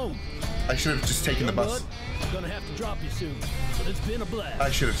wear cologne. I should have just taken the bus. I'm gonna have to drop you soon, but it's been a blast. I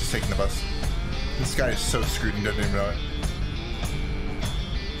should have just taken the bus. This guy is so screwed and doesn't even know it.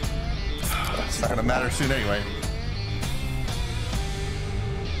 It's not gonna matter soon anyway.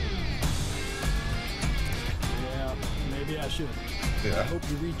 Yeah, maybe I should. Yeah. I hope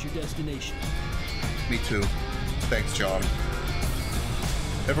you reach your destination. Me too. Thanks, John.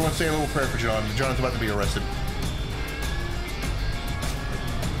 Everyone say a little prayer for John. John's about to be arrested.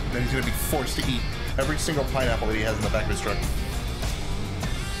 Then he's gonna be forced to eat every single pineapple that he has in the back of his truck.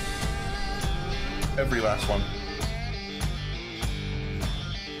 Every last one.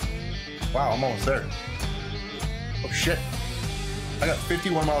 Wow, I'm almost there. Oh shit. I got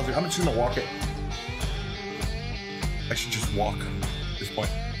 51 miles. I'm just gonna walk it. I should just walk at this point.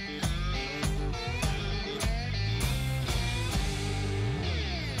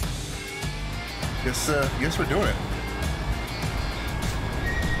 Guess we're doing it.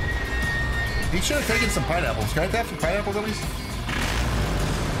 He should have taken some pineapples. Can I have some pineapples at least?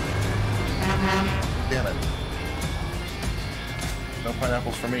 Damn it. No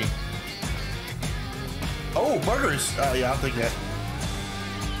pineapples for me. Oh, burgers! Oh yeah, I'll take that.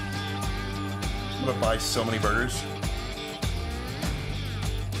 I'm gonna buy so many burgers.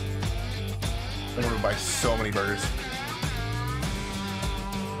 I'm gonna buy so many burgers.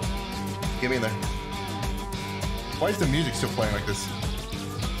 Get me in there. Why is the music still playing like this?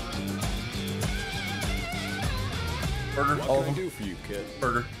 Burger, all of them. What can I do for you, kid?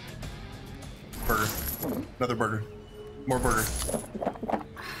 Burger. Burger. Another burger. More burger.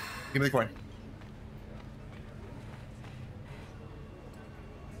 Give me the coin.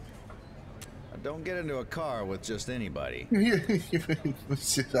 Don't get into a car with just anybody. Where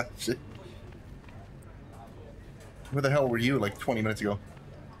the hell were you like 20 minutes ago?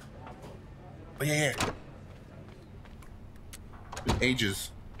 Oh yeah.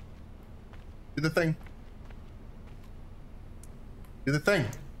 Ages. Do the thing. Do the thing.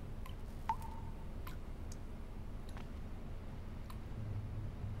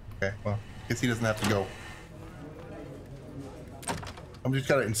 Okay, well, guess he doesn't have to go. I'm just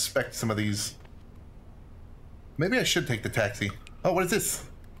gotta inspect some of these. Maybe I should take the taxi. Oh, what is this?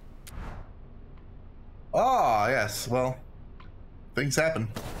 Ah, yes, well, things happen.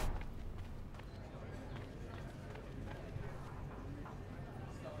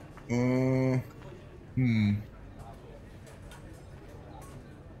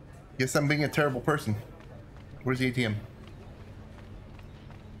 Guess I'm being a terrible person. Where's the ATM?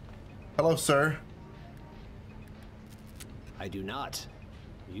 Hello, sir. I do not.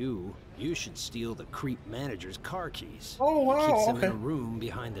 You should steal the creep manager's car keys. Oh, wow, He keeps them okay. in a room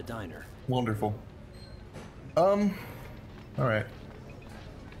behind the diner. Wonderful. Alright.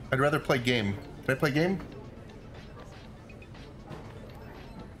 I'd rather play game. Can I play game?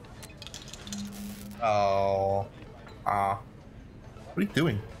 Oh. What are you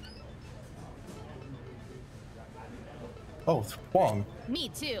doing? Oh, it's Huang. Me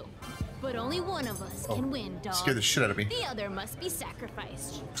too. But only one of us can win, dog. Scared the shit out of me. The other must be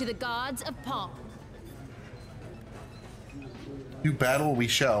sacrificed to the gods of Pong. Do battle we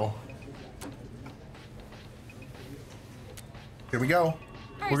shall. Here we go.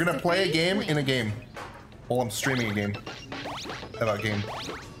 We're gonna play a game in a game. While I'm streaming a game. About a game.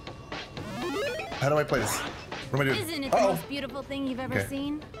 How do I play this? What am I doing? Isn't it the most beautiful thing you've ever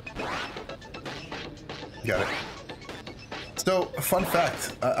seen? Got it. So, fun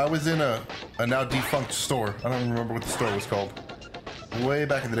fact, I was in a now defunct store. I don't even remember what the store was called. Way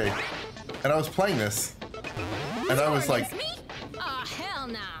back in the day. And I was playing this. And I was like... Ah, hell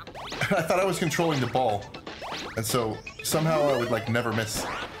no. I thought I was controlling the ball. And so, somehow I would like never miss.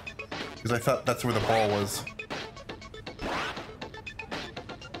 Because I thought that's where the ball was.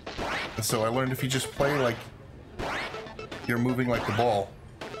 And so I learned if you just play like... you're moving like the ball,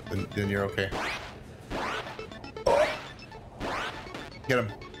 then you're okay. Get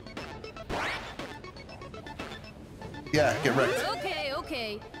him. Yeah, get wrecked.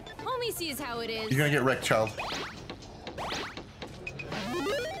 Okay. Homie sees how it is. You're gonna get wrecked, child.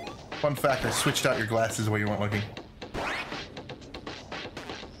 Fun fact, I switched out your glasses while you weren't looking.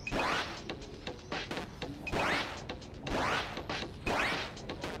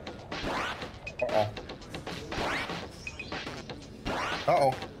 Uh-oh.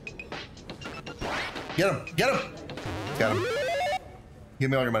 Uh-oh. Get him! Get him! Got him. Give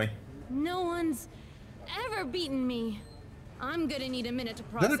me all your money. No one's ever You're beating me. I'm gonna need a minute to Is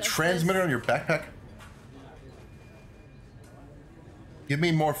process that a transmitter on your backpack? Give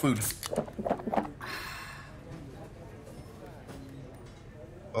me more food.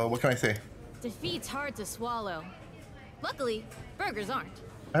 What can I say? Defeat's hard to swallow. Luckily, burgers aren't.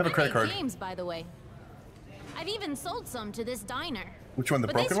 I have a credit make card. Games, by the way. I've even sold some to this diner. Which one, the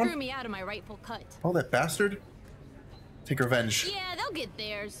but broken they screw one? me out of my rightful cut. Oh, that bastard. Take revenge. Yeah, they'll get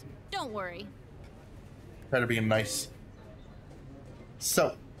theirs. Don't worry. Try to be nice.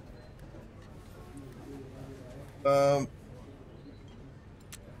 So. I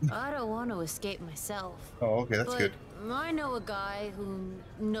don't want to escape myself. Oh, okay, that's but good. I know a guy who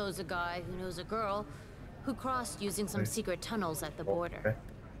knows a guy who knows a girl who crossed using some secret tunnels at the border.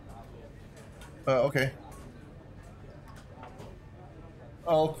 Okay.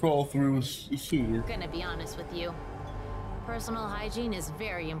 I'll crawl through here. Gonna be honest with you. Personal hygiene is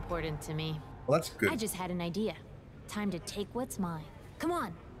very important to me. Well, that's good. I just had an idea. Time to take what's mine. Come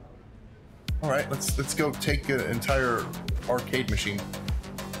on. All right, let's go take an entire arcade machine.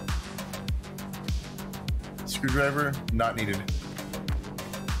 Screwdriver not needed.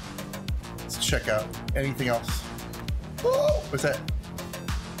 Let's check out anything else. Oh, what's that?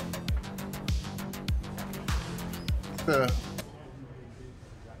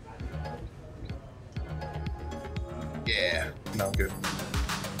 Yeah, no good.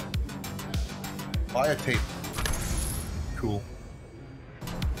 Buy a tape. Cool.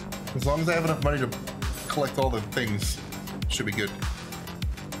 As long as I have enough money to collect all the things, should be good.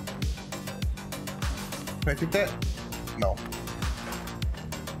 Can I take that? No.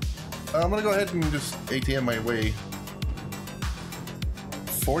 I'm gonna go ahead and just ATM my way.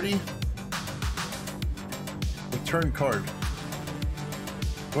 40? Return card.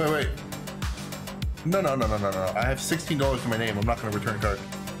 Wait. No. I have $16 to my name. I'm not gonna return card.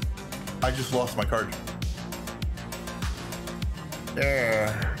 I just lost my card.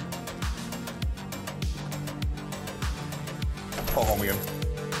 There. Call home again.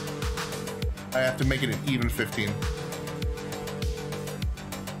 I have to make it an even 15.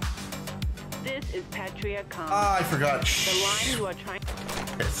 This is Patria Com. Ah, I forgot. The line you are trying.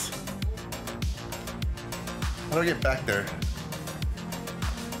 Yes. How do I get back there?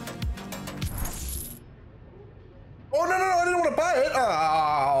 Oh no! I didn't want to buy it.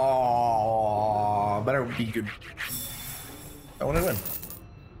 Oh, better be good. I want to win.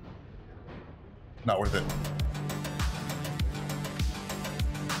 Not worth it.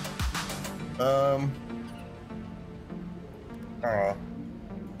 I'm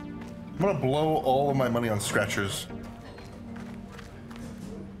gonna blow all of my money on scratchers.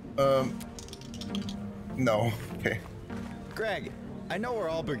 No. Okay. Greg, I know we're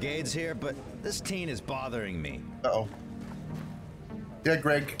all brigades here, but this teen is bothering me. Uh-oh. Yeah,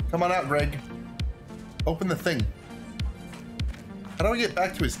 Greg. Come on out, Greg. Open the thing. How do I get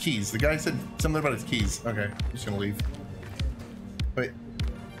back to his keys? The guy said something about his keys. Okay, I'm just gonna leave. Wait.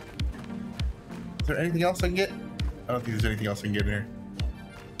 Is there anything else I can get? I don't think there's anything else I can get in here.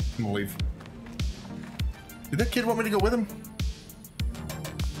 I'm gonna leave. Did that kid want me to go with him?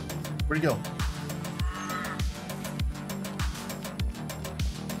 Where'd he go?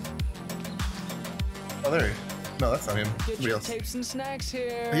 Oh, there he is. No, that's not him. Get Somebody your else. tapes and snacks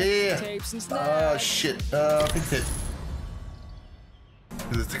here. Yeah. Tapes and snacks. Oh, shit. I think that...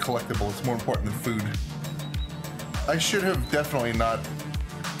 Because it's a collectible, it's more important than food. I should have definitely not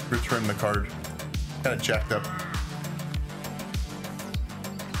returned the card. Kind of jacked up.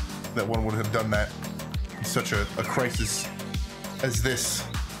 That one would have done that in such a crisis as this.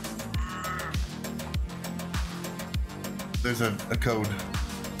 There's a code.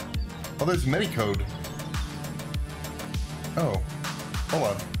 Oh, there's many code. Oh, hold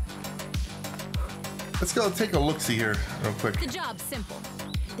on. Let's go take a look-see here real quick. The job's simple.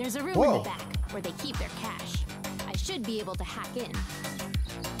 There's a room Whoa. in the back where they keep their cash. I should be able to hack in.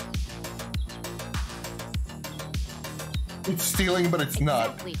 It's stealing, but it's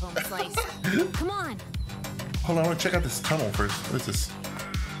not. Exactly, home slice. Come on. Hold on, I want to check out this tunnel first. What is this?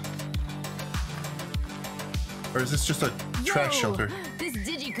 Or is this just a trash Yo, shelter? This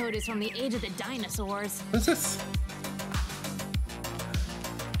digicode is from the age of the dinosaurs. What is this?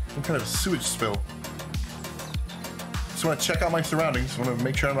 Some kind of sewage spill. Just want to check out my surroundings. Want to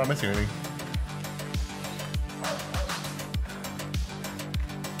make sure I'm not missing anything.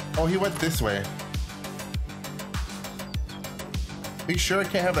 Oh, he went this way. Are you sure I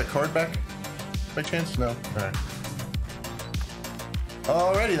can't have that card back? By chance? No. Alright.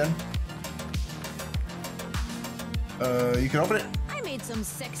 Alrighty then. You can open it? I made some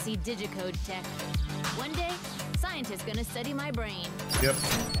sexy digicode tech. One day, scientists gonna study my brain. Yep.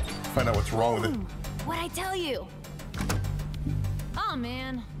 Find out what's wrong with it. What'd I tell you? Oh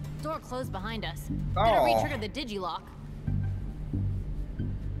man, door closed behind us. Oh. Better re-trigger the digilock.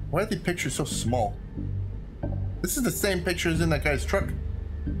 Why are the pictures so small? This is the same picture as in that guy's truck.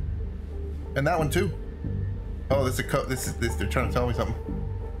 And that one too. Oh, this is this. They're trying to tell me something.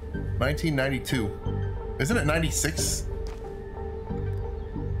 1992. Isn't it 96?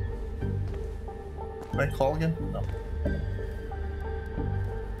 Can I call again? No.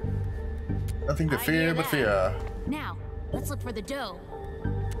 Nothing to fear but fear. Now, let's look for the dough.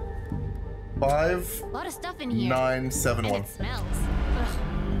 5. A lot of stuff in here. 971. And it smells. Ugh,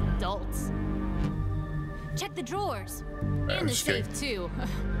 adults. Check the drawers. And the safe too.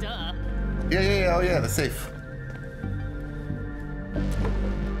 Duh. Yeah. Oh yeah, the safe.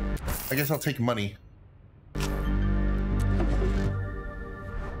 I guess I'll take money.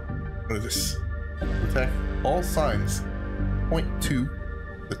 What is this? Protect all signs point to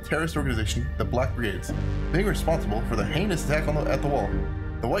the terrorist organization, the Black Brigades, being responsible for the heinous attack at the wall.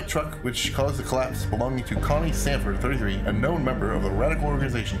 The white truck, which caused the collapse, belonging to Connie Sanford, 33, a known member of the radical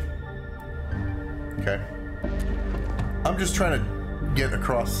organization. Okay. I'm just trying to get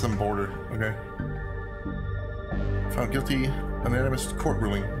across some border, okay? Found guilty, unanimous court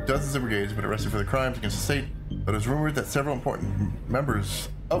ruling. Dozens of brigades have been arrested for the crimes against the state, but it is rumored that several important members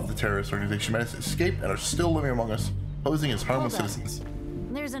of the terrorist organization managed to escape and are still living among us, posing as harmless citizens.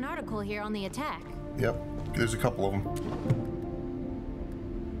 There's an article here on the attack. Yep, there's a couple of them.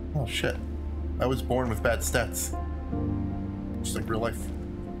 Oh shit. I was born with bad stats. Just like real life.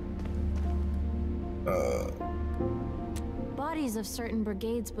 Bodies of certain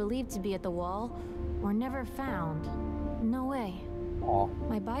brigades believed to be at the wall were never found. No way. Aw.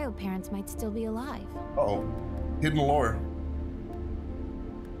 My bio parents might still be alive. Uh-oh. Hidden lore.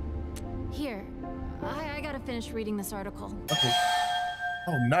 Here, I gotta finish reading this article. Okay.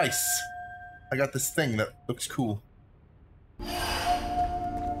 Oh, nice. I got this thing that looks cool.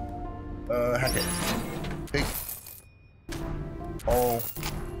 Hack it. Take all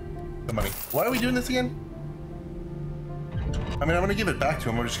the money. Why are we doing this again? I mean, I'm gonna give it back to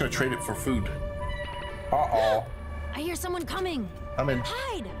him. I'm just gonna trade it for food. Uh-oh. I hear someone coming. I'm in.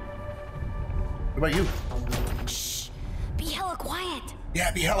 Hide. What about you? Shh. Be hella quiet.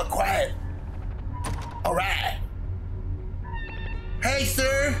 Yeah, be hella quiet. All right. Hey,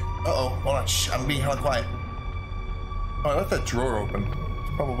 sir. Uh-oh. Hold on. Shh. I'm being hella quiet. Oh, I left that drawer open.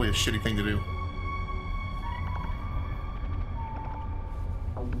 It's probably a shitty thing to do.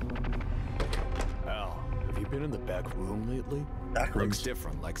 Al, have you been in the back room lately? Back rooms? Looks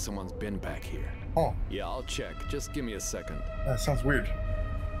different, like someone's been back here. Oh. Yeah, I'll check. Just give me a second. That sounds weird.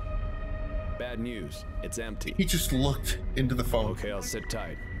 Bad news. It's empty. He just looked into the phone. Okay, I'll sit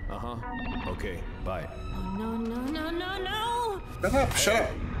tight. Uh-huh. Okay, bye. Oh, no. Shut up, shut up.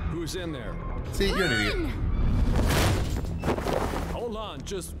 Who's in there? See, you're an idiot. Hold on,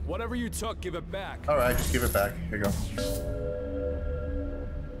 just whatever you took, give it back. Alright, just give it back. Here you go.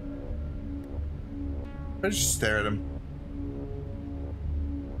 I just stare at him.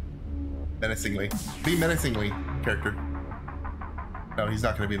 Menacingly. Be menacingly, character. No, he's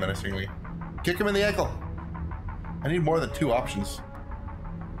not gonna be menacingly. Kick him in the ankle. I need more than 2 options.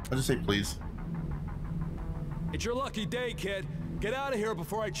 I'll just say please. It's your lucky day, kid. Get out of here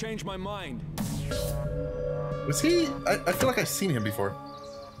before I change my mind. Was he? I feel like I've seen him before.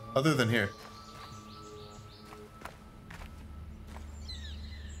 Other than here.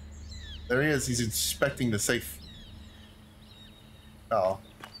 There he is. He's inspecting the safe. Oh.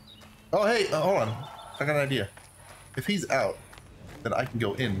 Oh, hey, hold on. I got an idea. If he's out, then I can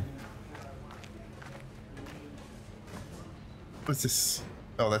go in. What's this?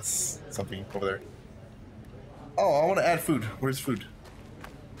 Oh, that's something over there. Oh, I want to add food. Where's food?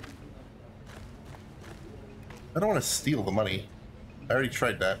 I don't want to steal the money. I already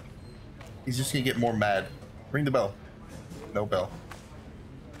tried that. He's just gonna get more mad. Ring the bell. No bell.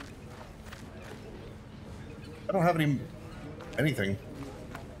 I don't have anything.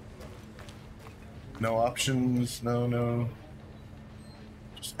 No options. No.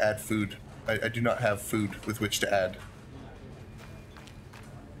 Just add food. I do not have food with which to add.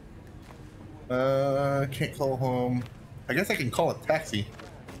 Can't call home. I guess I can call a taxi.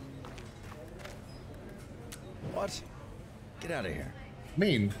 What? Get out of here.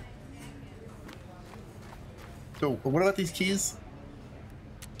 Mean. So, what about these keys?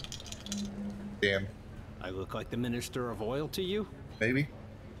 Damn. I look like the Minister of Oil to you? Maybe.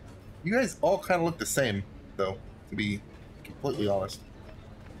 You guys all kind of look the same, though, to be completely honest.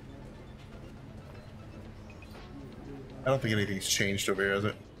 I don't think anything's changed over here, has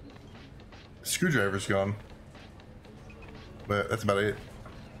it? The screwdriver's gone. But that's about it.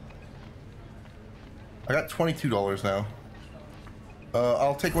 I got $22 now.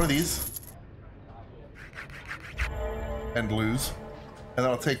 I'll take one of these and lose, and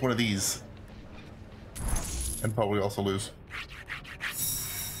then I'll take one of these and probably also lose.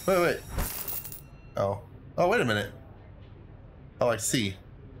 Wait. Oh, wait a minute. Oh, I see.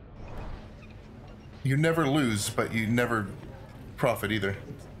 You never lose, but you never profit either.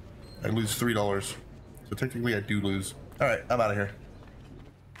 I lose $3, so technically I do lose. All right, I'm out of here.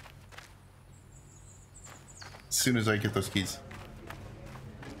 As soon as I get those keys.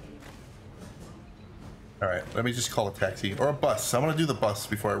 All right, let me just call a taxi or a bus. I'm gonna do the bus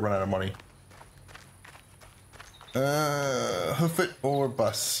before I run out of money. Hoof it or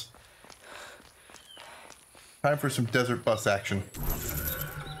bus. Time for some desert bus action.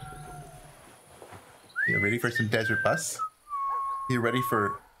 You ready for some desert bus? You ready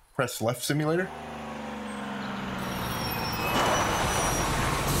for press left simulator?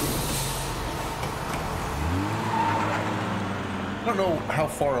 I don't know how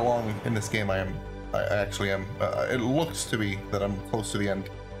far along in this game I am. I actually am. It looks to be that I'm close to the end,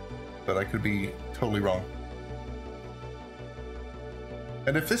 but I could be totally wrong.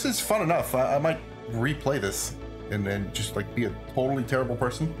 And if this is fun enough, I might replay this and then just like be a totally terrible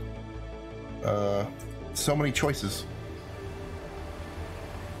person. So many choices.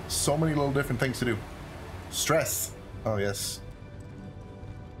 So many little different things to do. Stress. Oh yes.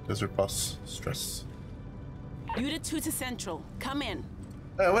 Desert bus. Stress. Unit 2 to Central. Come in.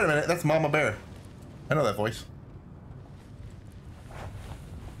 Hey, wait a minute. That's Mama Bear. I know that voice.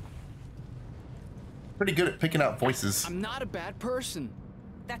 Pretty good at picking out voices. I'm not a bad person.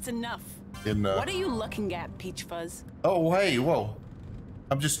 That's enough. What are you looking at, Peach Fuzz? Oh, hey, whoa.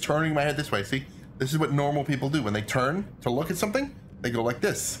 I'm just turning my head this way, see? This is what normal people do. When they turn to look at something, they go like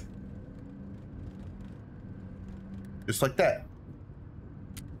this. Just like that.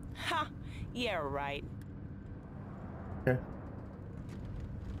 Ha! Yeah, right. Okay.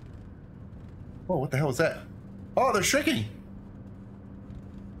 Whoa, what the hell is that? Oh, they're shrinking!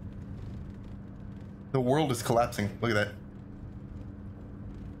 The world is collapsing. Look at that.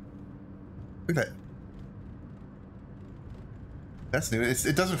 Look at that. That's new.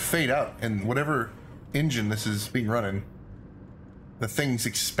 It doesn't fade out, and whatever engine this is being run in, the things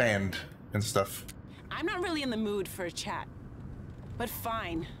expand and stuff. I'm not really in the mood for a chat. But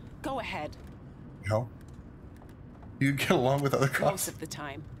fine. Go ahead. No? You get along with other cops? Most of the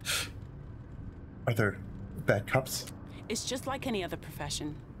time. Are there bad cops? It's just like any other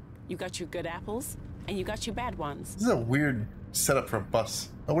profession. You got your good apples, and you got your bad ones. This is a weird setup for a bus.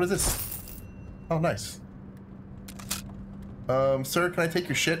 Oh, what is this? Oh, nice. Sir, can I take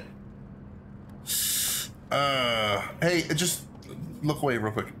your shit? Hey, just look away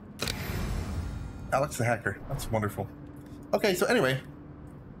real quick. Alex the hacker. That's wonderful. Okay, so anyway.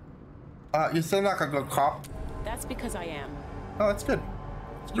 You seem like a good cop. That's because I am. Oh, that's good.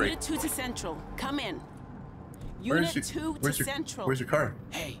 That's great. Unit 2 to Central. Come in. Unit 2 to Central. Where's your car?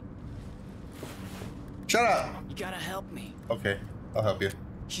 Hey. Shut up! You gotta help me. Okay, I'll help you.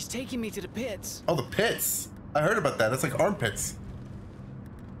 She's taking me to the pits. Oh, the pits! I heard about that. That's like armpits.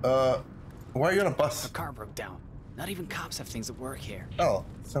 Why are you on a bus? Our car broke down. Not even cops have things that work here. Oh,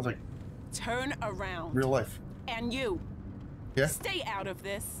 sounds like turn around. Real life. And you. Yeah? Stay out of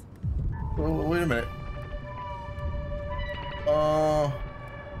this. Wait a minute.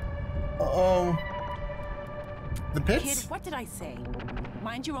 The pits? Kid, what did I say?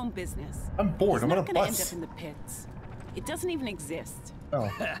 Mind your own business. I'm bored. I'm on a He's not gonna bus. end up in the pits. It doesn't even exist. Oh.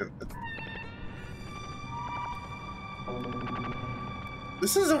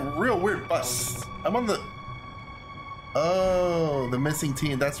 This is a real weird bus. I'm on the... Oh, the missing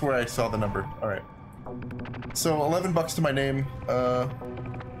teen. That's where I saw the number. All right. So $11 to my name.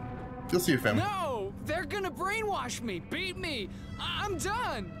 You'll see your family. No! They're gonna brainwash me, beat me. I'm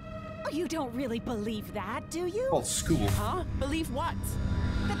done. Oh, you don't really believe that, do you? Called school. Huh? Believe what?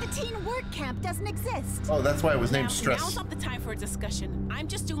 That the teen work camp doesn't exist. Oh, that's why it was named Stress. Now's not the time for a discussion. I'm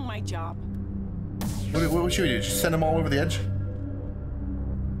just doing my job. What should we do? Just send them all over the edge?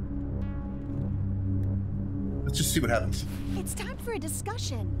 Let's just see what happens. It's time for a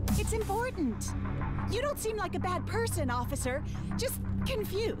discussion. It's important. You don't seem like a bad person, officer. Just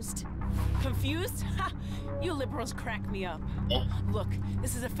confused. Confused? Ha! You liberals crack me up. Oh. Look,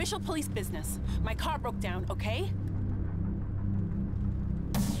 this is official police business. My car broke down, okay?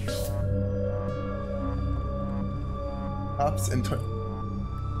 Cops and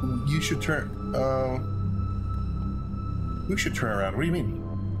you should turn. Who should turn around? What do you mean?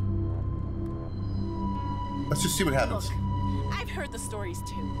 Let's just see what happens. Look, I've heard the stories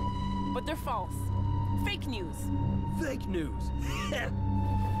too, but they're false. Fake news. Fake news.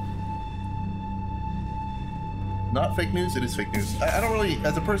 not fake news. It is fake news. I don't really,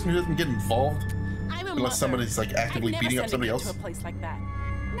 as a person who doesn't get involved, unless somebody's like actively beating up somebody else. To a place like that.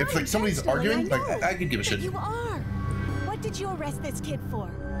 If like somebody's arguing, like I could give a shit. You are. What did you arrest this kid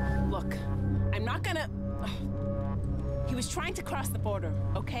for? Look, I'm not gonna. He was trying to cross the border,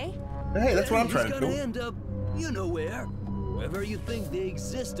 okay? Hey, that's what I'm trying to do. He's gonna end up, you know where. Whether you think they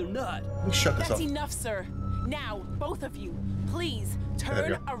exist or not. Let me shut this That's up. enough, sir. Now, both of you, please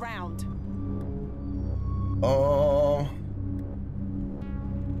turn around.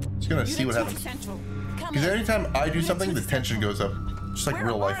 Just gonna see what happens. Because anytime I do something, the tension goes up. Just like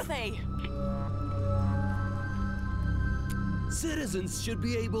real life. Citizens should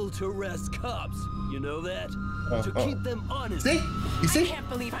be able to arrest cops. You know that? To oh. keep them honest. See? You see? I can't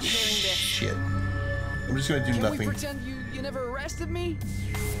believe I'm hearing this. Shit. I'm just gonna do Can nothing. we pretend you never arrested me?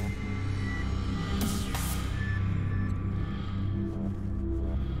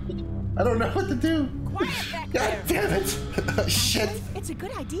 I don't know what to do. Quiet back God damn it. Shit. It's a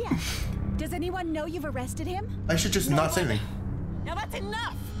good idea. Does anyone know you've arrested him? I should just not say anything. Now that's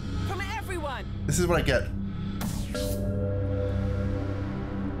enough from everyone. This is what I get.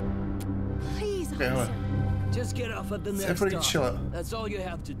 Please, okay, hold on. Just get off at the next Everybody stop. chill out. That's all you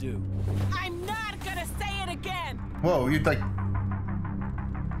have to do. I'm not gonna say it again. Whoa, you're like...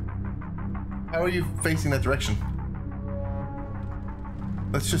 How are you facing that direction?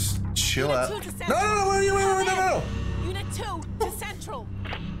 Let's just chill out. No, wait, no. Unit 2 to Central.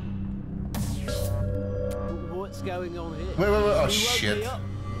 What's going on here? Wait. Oh, shit.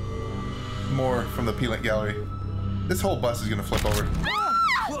 More from the peanut gallery. This whole bus is gonna flip over.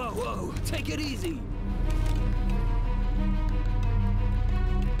 Whoa, take it easy.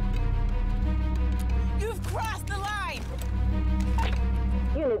 You've crossed the line.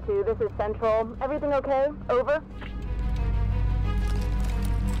 Unit 2, this is Central. Everything okay? Over?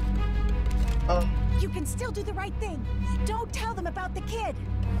 You can still do the right thing. Don't tell them about the kid.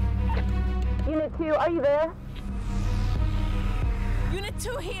 Unit 2, are you there? Unit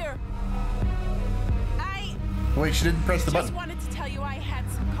 2 here. Wait, she didn't press the Just button. wanted to tell you I had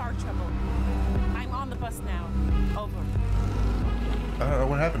some car trouble. I'm on the bus now. Over. I don't know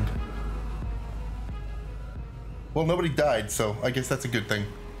what happened. Well, nobody died, so I guess that's a good thing.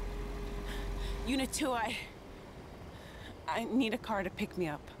 Unit 2, I need a car to pick me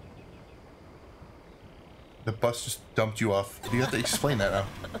up. The bus just dumped you off. You have to explain that now.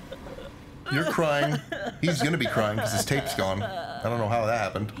 You're crying. He's gonna be crying because his tape's gone. I don't know how that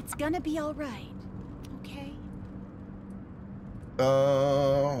happened. It's gonna be all right. Okay?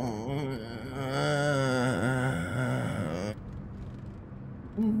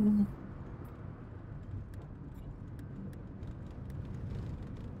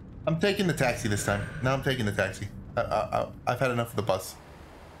 I'm taking the taxi this time. Now I'm taking the taxi. I've had enough of the bus.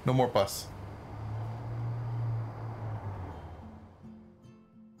 No more bus.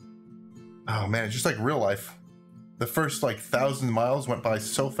 Oh man, it's just like real life. The first like 1,000 miles went by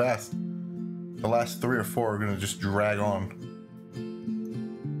so fast. The last 3 or 4 are gonna just drag on.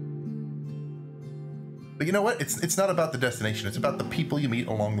 But you know what? It's not about the destination. It's about the people you meet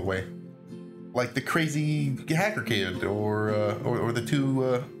along the way. Like the crazy hacker kid, or the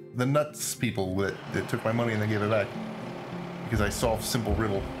two the nuts people that took my money and then gave it back because I solved simple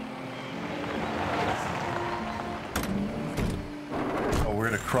riddle. Oh, we're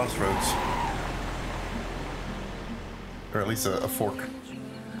at a crossroads. Or at least a fork.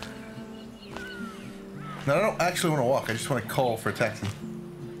 No, I don't actually want to walk. I just want to call for a taxi.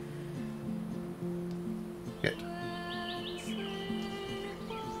 Shit.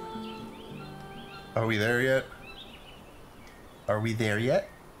 Are we there yet? Are we there yet?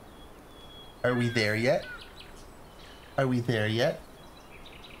 Are we there yet? Are we there yet?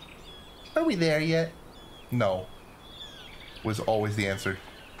 Are we there yet? No. Was always the answer.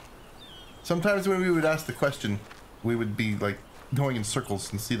 Sometimes when we would ask the question, we would be like going in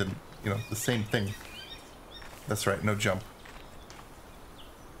circles and see the, the same thing. That's right, no jump.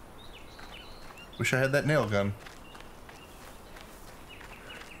 Wish I had that nail gun.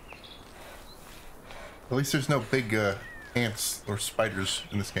 At least there's no big ants or spiders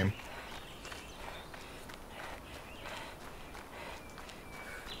in this game.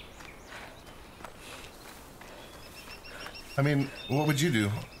 I mean, what would you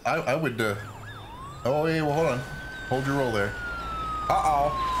do? I would, oh, yeah, well, hold on. Hold your roll there.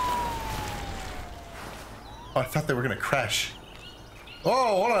 Uh-oh. Oh, I thought they were gonna crash.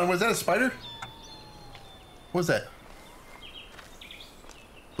 Oh, hold on. Was that a spider? What was that?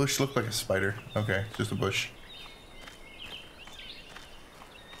 Bush looked like a spider. Okay, just a bush.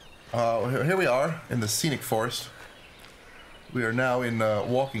 Here we are in the scenic forest. We are now in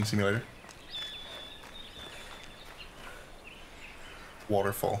walking simulator.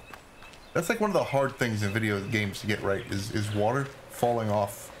 waterfall. That's like one of the hard things in video games to get right, is water falling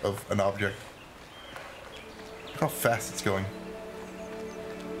off of an object. Look how fast it's going.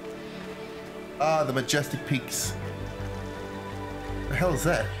 Ah, the majestic peaks. The hell is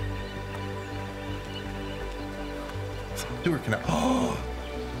that? Sewer canal. Oh!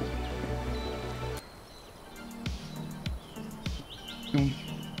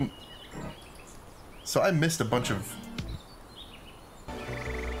 So I missed a bunch of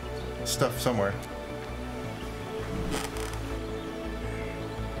stuff somewhere.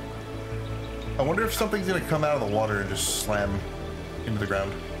 I wonder if something's gonna come out of the water and just slam into the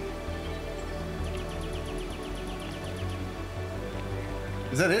ground.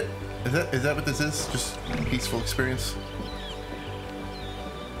 Is that it? Is that what this is? Just a peaceful experience?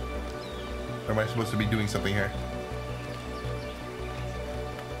 Or am I supposed to be doing something here?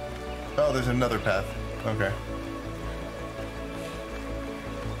 Oh, there's another path. Okay.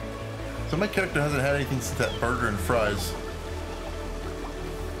 So my character hasn't had anything since that burger and fries.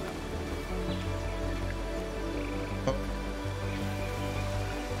 Oh.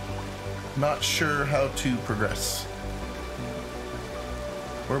 Not sure how to progress.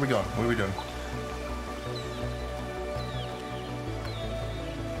 Where are we going? What are we doing?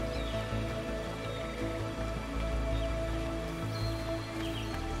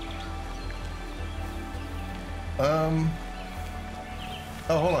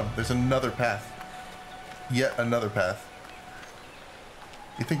 Oh, hold on. There's another path. Yet another path.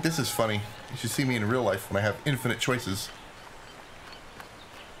 You think this is funny? You should see me in real life when I have infinite choices.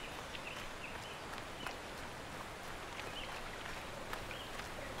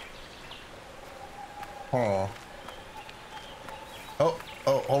 Oh. Oh,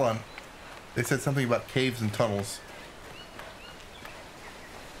 hold on. They said something about caves and tunnels.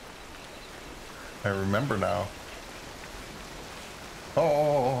 I remember now.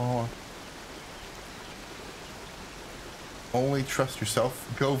 Oh. Only trust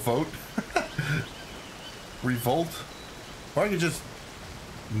yourself. Go vote. Revolt. Or I could just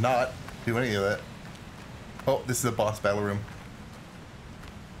not do any of that. Oh, this is a boss battle room.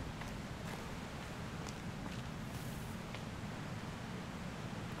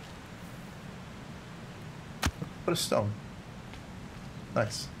 Put a stone.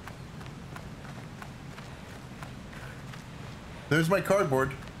 Nice. There's my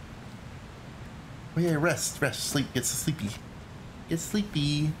cardboard. Oh yeah, rest, sleep, get sleepy. Get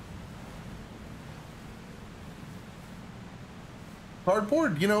sleepy.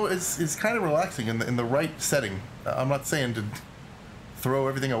 Cardboard, you know, is kind of relaxing in the right setting. I'm not saying to throw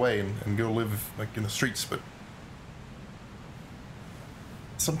everything away and go live like in the streets, but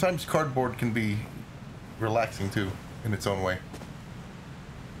sometimes cardboard can be relaxing too, in its own way.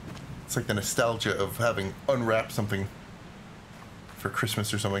 It's like the nostalgia of having unwrapped something for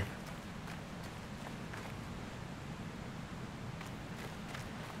Christmas or something.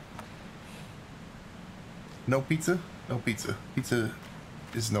 No pizza? No pizza. Pizza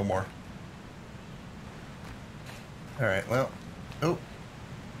is no more. Alright, well. Oh.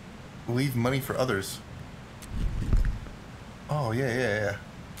 Leave money for others. Oh, yeah.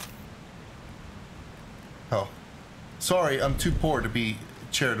 Oh. Sorry, I'm too poor to be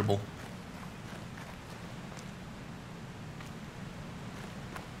charitable.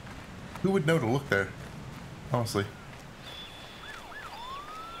 Who would know to look there? Honestly.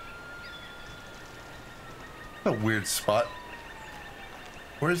 A weird spot.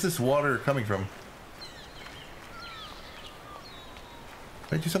 Where is this water coming from?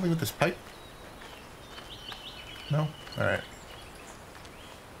 Can I do something with this pipe? No? Alright.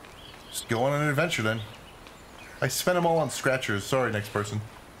 Just go on an adventure then. I spent them all on scratchers. Sorry, next person.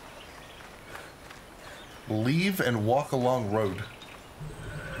 Leave and walk along road.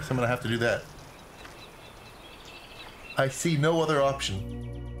 Guess I'm gonna have to do that. I see no other option.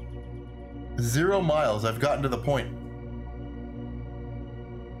 0 miles. I've gotten to the point.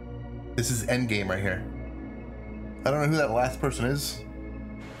 This is endgame right here. I don't know who that last person is.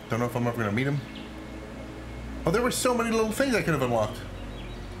 Don't know if I'm ever gonna meet him. Oh, there were so many little things I could have unlocked.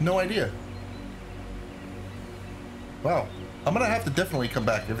 No idea. Wow. I'm gonna have to definitely come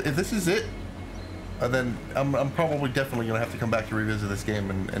back. If this is it, then I'm probably definitely gonna have to come back to revisit this game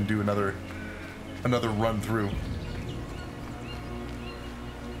and do another run through.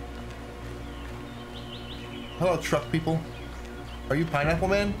 Hello, truck people. Are you Pineapple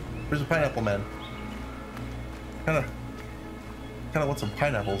Man? Where's the Pineapple Man? Kinda want some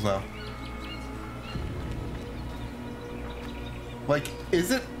pineapples now. Like,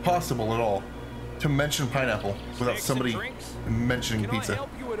 is it possible at all to mention pineapple without somebody mentioning pizza?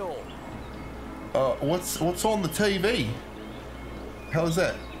 What's on the TV? hell is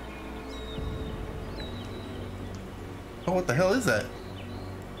that? Oh, what the hell is that?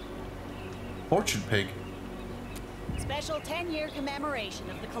 Fortune pig. Special 10-year commemoration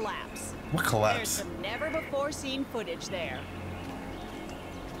of the collapse. What collapse? There's some never-before-seen footage there.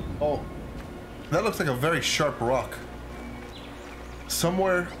 Oh, that looks like a very sharp rock.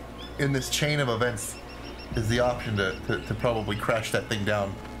 Somewhere in this chain of events is the option to probably crash that thing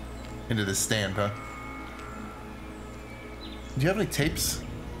down into this stand, huh? Do you have any tapes?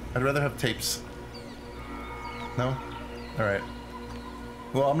 I'd rather have tapes. No? Alright.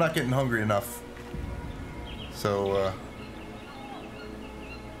 Well, I'm not getting hungry enough. So,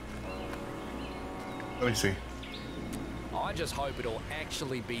 let me see. I just hope it'll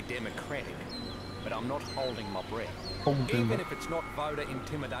actually be democratic, but I'm not holding my breath. Holding Even if it's not voter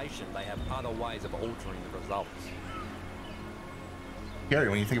intimidation, they have other ways of altering the results. Scary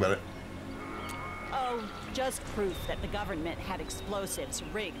when you think about it. Oh, just proof that the government had explosives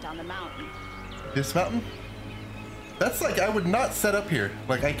rigged on the mountain. This mountain? That's like, I would not set up here.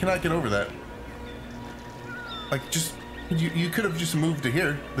 Like, I cannot get over that. Like, just, you could have just moved to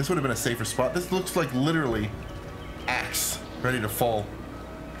here. This would have been a safer spot. This looks like literally axe ready to fall.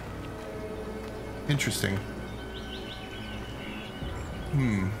 Interesting.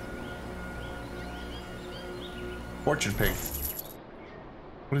 Fortune pig.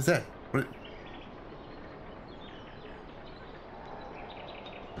 What is that? What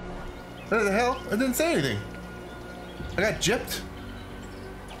the hell? I didn't say anything. I got gypped.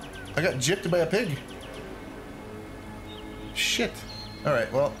 I got gypped by a pig. Shit.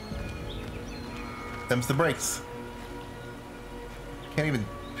 Alright, well. Them's the brakes. Can't even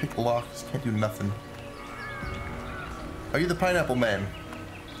pick locks. Can't do nothing. Are you the pineapple man?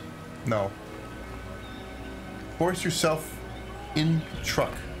 No. Force yourself in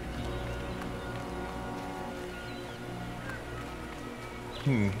truck.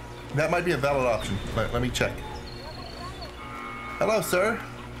 That might be a valid option. Let me check. Hello, sir.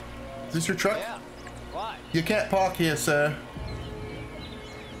 Is this your truck? Yeah. Why? You can't park here, sir.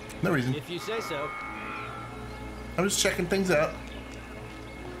 No reason. If you say so. I'm just checking things out.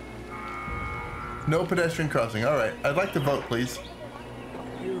 No pedestrian crossing. All right. I'd like to vote, please.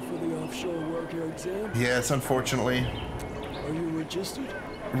 Here for the offshore worker exam? Yes, unfortunately. Are you registered?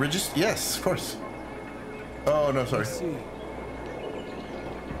 Yes, of course. Oh, no, sorry. I see.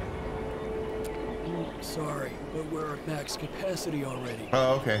 Sorry, but we're at max capacity already.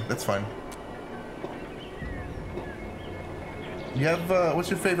 Oh, okay. That's fine. You have, what's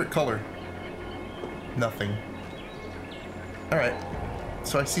your favorite color? Nothing. All right.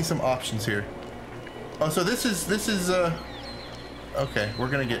 So I see some options here. Oh, so this is, okay, we're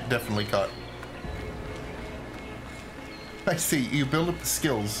gonna get definitely caught. I see. You build up the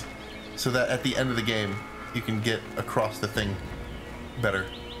skills so that at the end of the game, you can get across the thing better.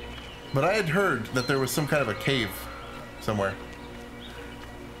 But I had heard that there was some kind of a cave somewhere.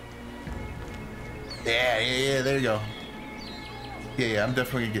 Yeah, there you go. Yeah, I'm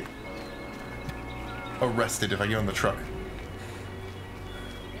definitely gonna get arrested if I get on the truck.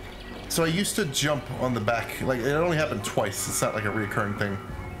 So I used to jump on the back, like it only happened twice, it's not like a reoccurring thing.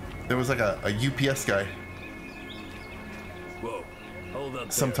 There was like a UPS guy. Whoa, hold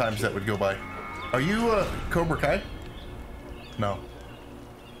up. Sometimes that would go by. Are you Cobra Kai? No.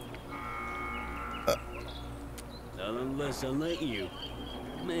 Not unless I let you.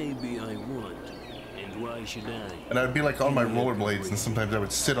 Maybe I won't. And why should I? And I'd be like on my rollerblades, and sometimes I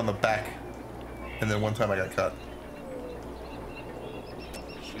would sit on the back. And then one time I got caught.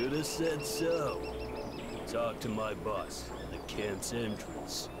 Should have said so. Talk to my boss, the camp's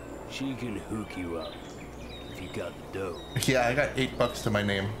entrance. She can hook you up if you got the dough. Yeah, I got $8 to my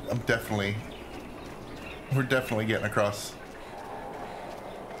name. We're definitely getting across.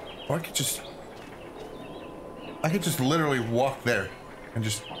 Or I could just literally walk there and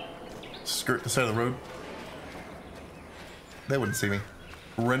just skirt the side of the road. They wouldn't see me.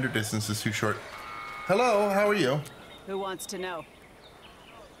 Render distance is too short. Hello, how are you? Who wants to know?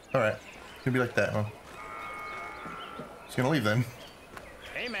 Alright. Gonna be like that, huh? Just gonna leave then.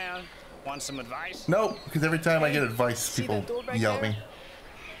 Hey man, want some advice? No, because every time I get advice, people yell at me.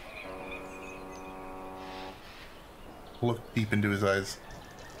 Look deep into his eyes.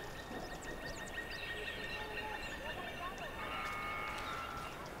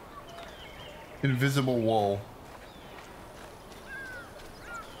 Invisible wall.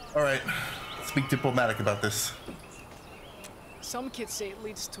 Alright, let's be diplomatic about this. Some kids say it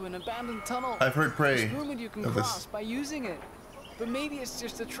leads to an abandoned tunnel. I've heard prey It's rumored you can of cross this. by using it. But maybe it's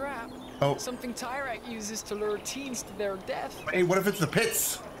just a trap. Oh. Something Tyrak uses to lure teens to their death. Hey, what if it's the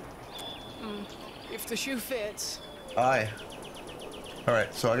pits? If the shoe fits. Aye.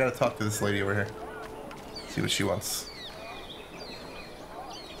 Alright, so I gotta talk to this lady over here. See what she wants.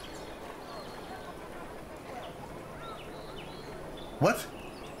 What?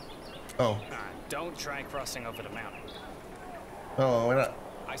 Oh. Don't try crossing over the mountain. Oh, why not?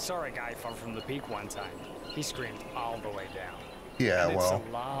 I saw a guy fall from the peak one time. He screamed all the way down. Yeah, and well. It's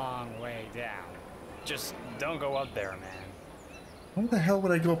a long way down. Just don't go up there, man. Why the hell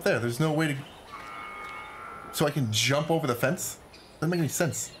would I go up there? There's no way to... So I can jump over the fence? Doesn't make any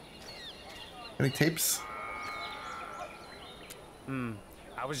sense. Any tapes?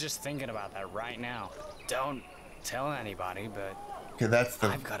 I was just thinking about that right now. Don't tell anybody, but... Okay, that's the...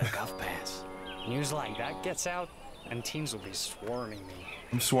 I've got a Gov Pass. News like that gets out, and teams will be swarming me.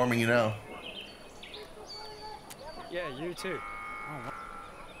 I'm swarming you now. Yeah, you too. Oh,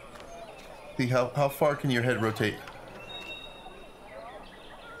 See, how far can your head rotate?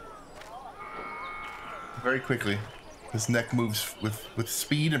 Very quickly. His neck moves with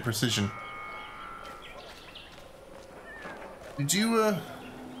speed and precision. Did you,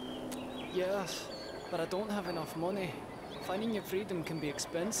 Yes, but I don't have enough money. Finding your freedom can be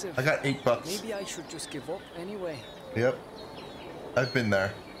expensive. I got $8. Maybe I should just give up anyway. Yep. I've been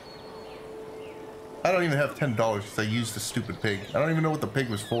there. I don't even have $10 because I used the stupid pig. I don't even know what the pig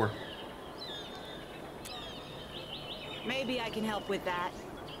was for. Maybe I can help with that.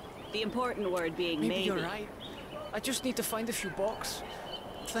 The important word being maybe. Maybe you're right. I just need to find a few bucks.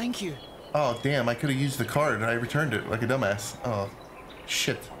 Thank you. Oh, damn. I could have used the card and I returned it like a dumbass. Oh,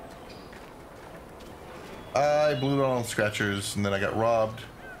 shit. I blew it on scratchers and then I got robbed.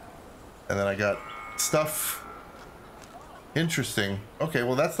 And then I got stuff. Interesting. Okay,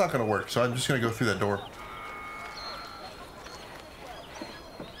 well, that's not going to work, so I'm just going to go through that door.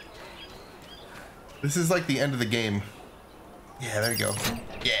 This is like the end of the game. Yeah, there you go.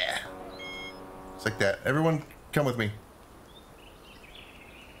 Yeah. It's like that. Everyone, come with me.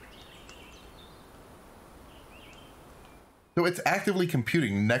 So it's actively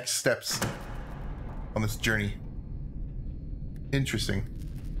computing next steps on this journey. Interesting.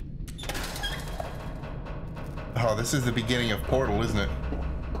 Oh, this is the beginning of Portal, isn't it?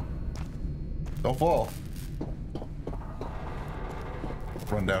 Don't fall.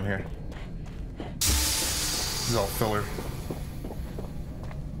 Run down here. This is all filler.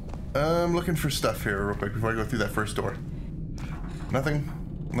 I'm looking for stuff here real quick before I go through that first door. Nothing.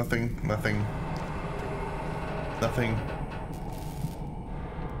 Nothing. Nothing. Nothing.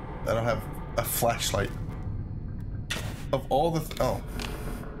 I don't have a flashlight. Of all the... oh.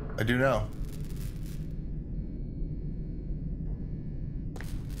 I do now.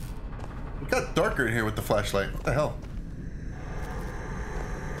 It got darker in here with the flashlight. What the hell?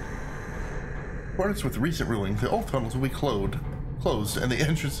 In accordance with recent rulings, the old tunnels will be closed, and the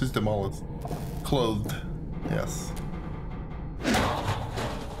entrance is demolished. Clothed. Yes.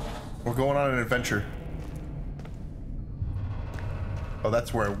 We're going on an adventure. Oh,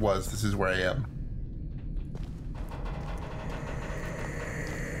 that's where I was. This is where I am.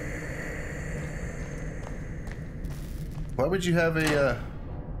 Why would you have a,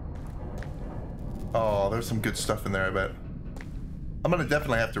 Oh, there's some good stuff in there, I bet. I'm gonna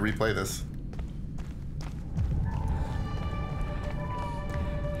definitely have to replay this.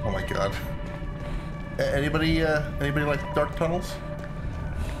 Oh my god. Anybody like dark tunnels?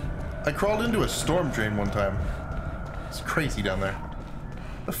 I crawled into a storm drain one time. It's crazy down there.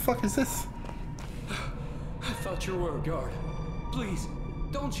 The fuck is this? I thought you were a guard. Please,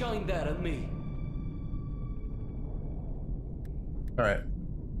 don't shine that at me. Alright.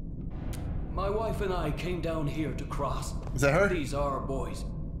 My wife and I came down here to cross. Is that her? These are our boys.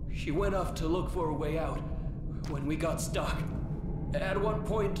 She went off to look for a way out when we got stuck. At one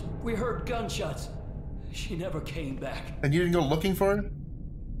point, we heard gunshots. She never came back. And you didn't go looking for her?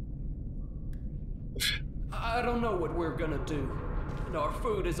 I don't know what we're gonna do. And our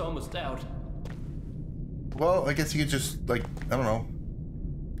food is almost out. Well, I guess you could just, like, I don't know.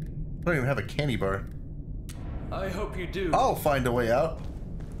 I don't even have a candy bar. I hope you do. I'll find a way out.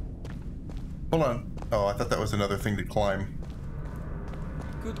 Hold on. Oh, I thought that was another thing to climb.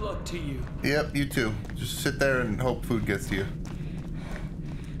 Good luck to you. Yep, you too. Just sit there and hope food gets to you.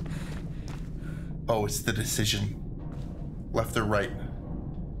 Oh, it's the decision. Left or right?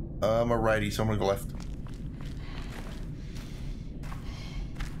 I'm a righty, so I'm gonna go left.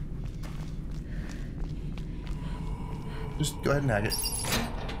 Just go ahead and hag it.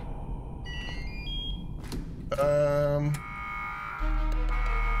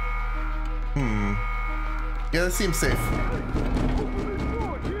 Yeah, that seems safe.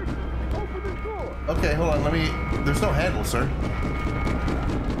 Okay, hold on, let me... There's no handle, sir.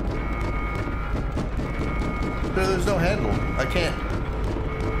 There's no handle. I can't...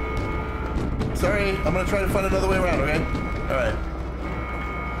 Sorry, I'm gonna try to find another way around, okay? Alright.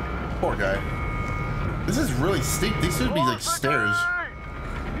 Poor guy. This is really steep. These should be like stairs.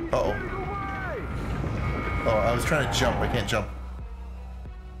 Uh-oh. Oh, I was trying to jump. I can't jump.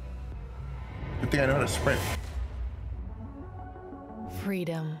 Good thing I know how to sprint.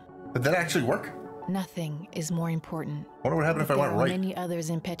 Freedom. Did that actually work? Nothing is more important. I wonder what happened if I went right. There are many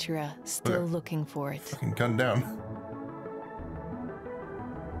others in Petria still looking for it. Fucking gun down.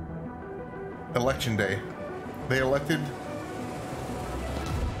 Election day. They elected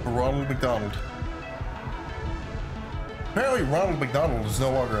Ronald McDonald. Apparently Ronald McDonald is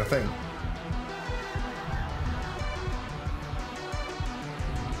no longer a thing.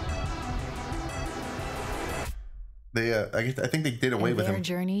 They, I think they did away with him. Their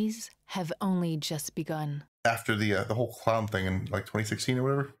journeys have only just begun. After the whole clown thing in like 2016 or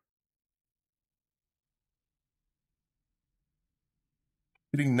whatever.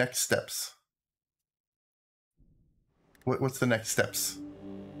 Getting next steps. What's the next steps?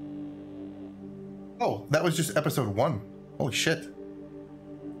 Oh, that was just episode 1. Holy shit.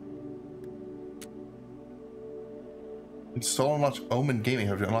 Install and launch Omen Gaming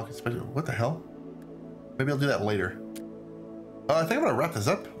Hub to unlock a special. What the hell? Maybe I'll do that later. I think I'm gonna wrap this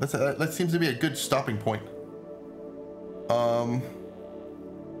up. That seems to be a good stopping point.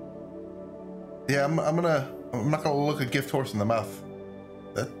 Yeah, I'm not gonna look a gift horse in the mouth.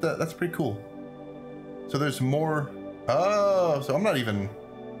 That's pretty cool. So there's more. Oh, so I'm not even.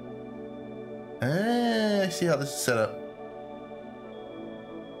 I see how this is set up.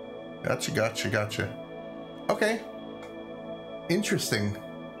 Gotcha. Okay. Interesting.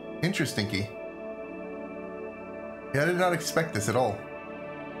 Interesting-y. Yeah, I did not expect this at all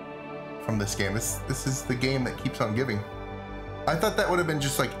from this game. This is the game that keeps on giving. I thought that would have been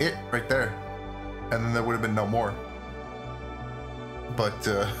just like it right there. And then there would have been no more. But,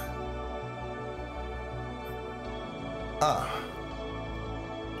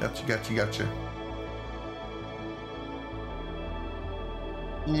 Gotcha.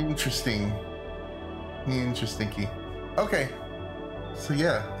 Interesting-y. Okay. So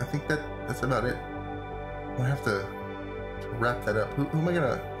yeah, I think that's about it. I'm gonna have to wrap that up. Who am I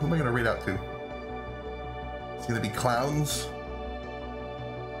gonna read out to? It's gonna be clowns.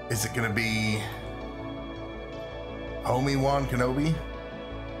 Is it gonna be Homie Wan Kenobi?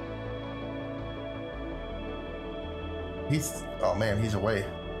 Oh man, he's away.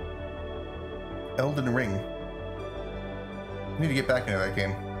 Elden Ring. I need to get back into that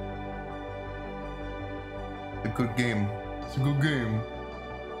game. It's a good game. It's a good game.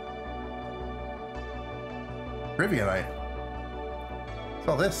 Trivia night. What's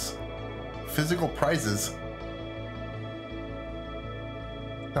all this? Physical prizes.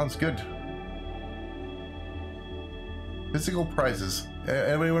 Sounds good. Physical prizes.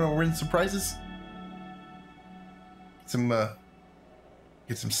 Anybody want to win some prizes?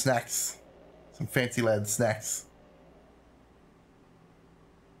 Get some snacks. Some fancy lad snacks.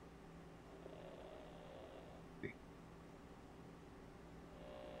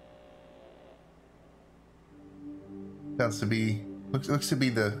 Sounds to be looks to be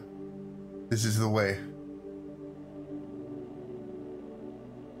this is the way.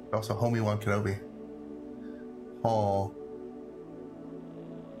 Also Homie Wan Kenobi. Oh,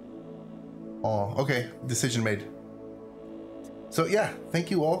 okay, decision made. So yeah, thank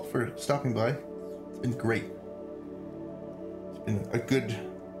you all for stopping by. It's been great. It's been a good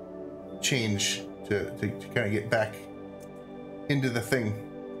change to kind of get back into the thing.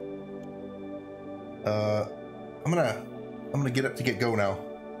 I'm gonna get up to get go now.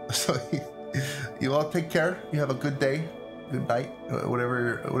 So you all take care. You have a good day, good night,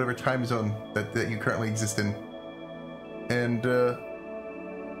 whatever time zone that you currently exist in. And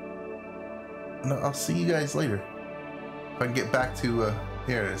I'll see you guys later. If I can get back to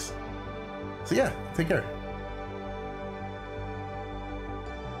here it is. So yeah, take care.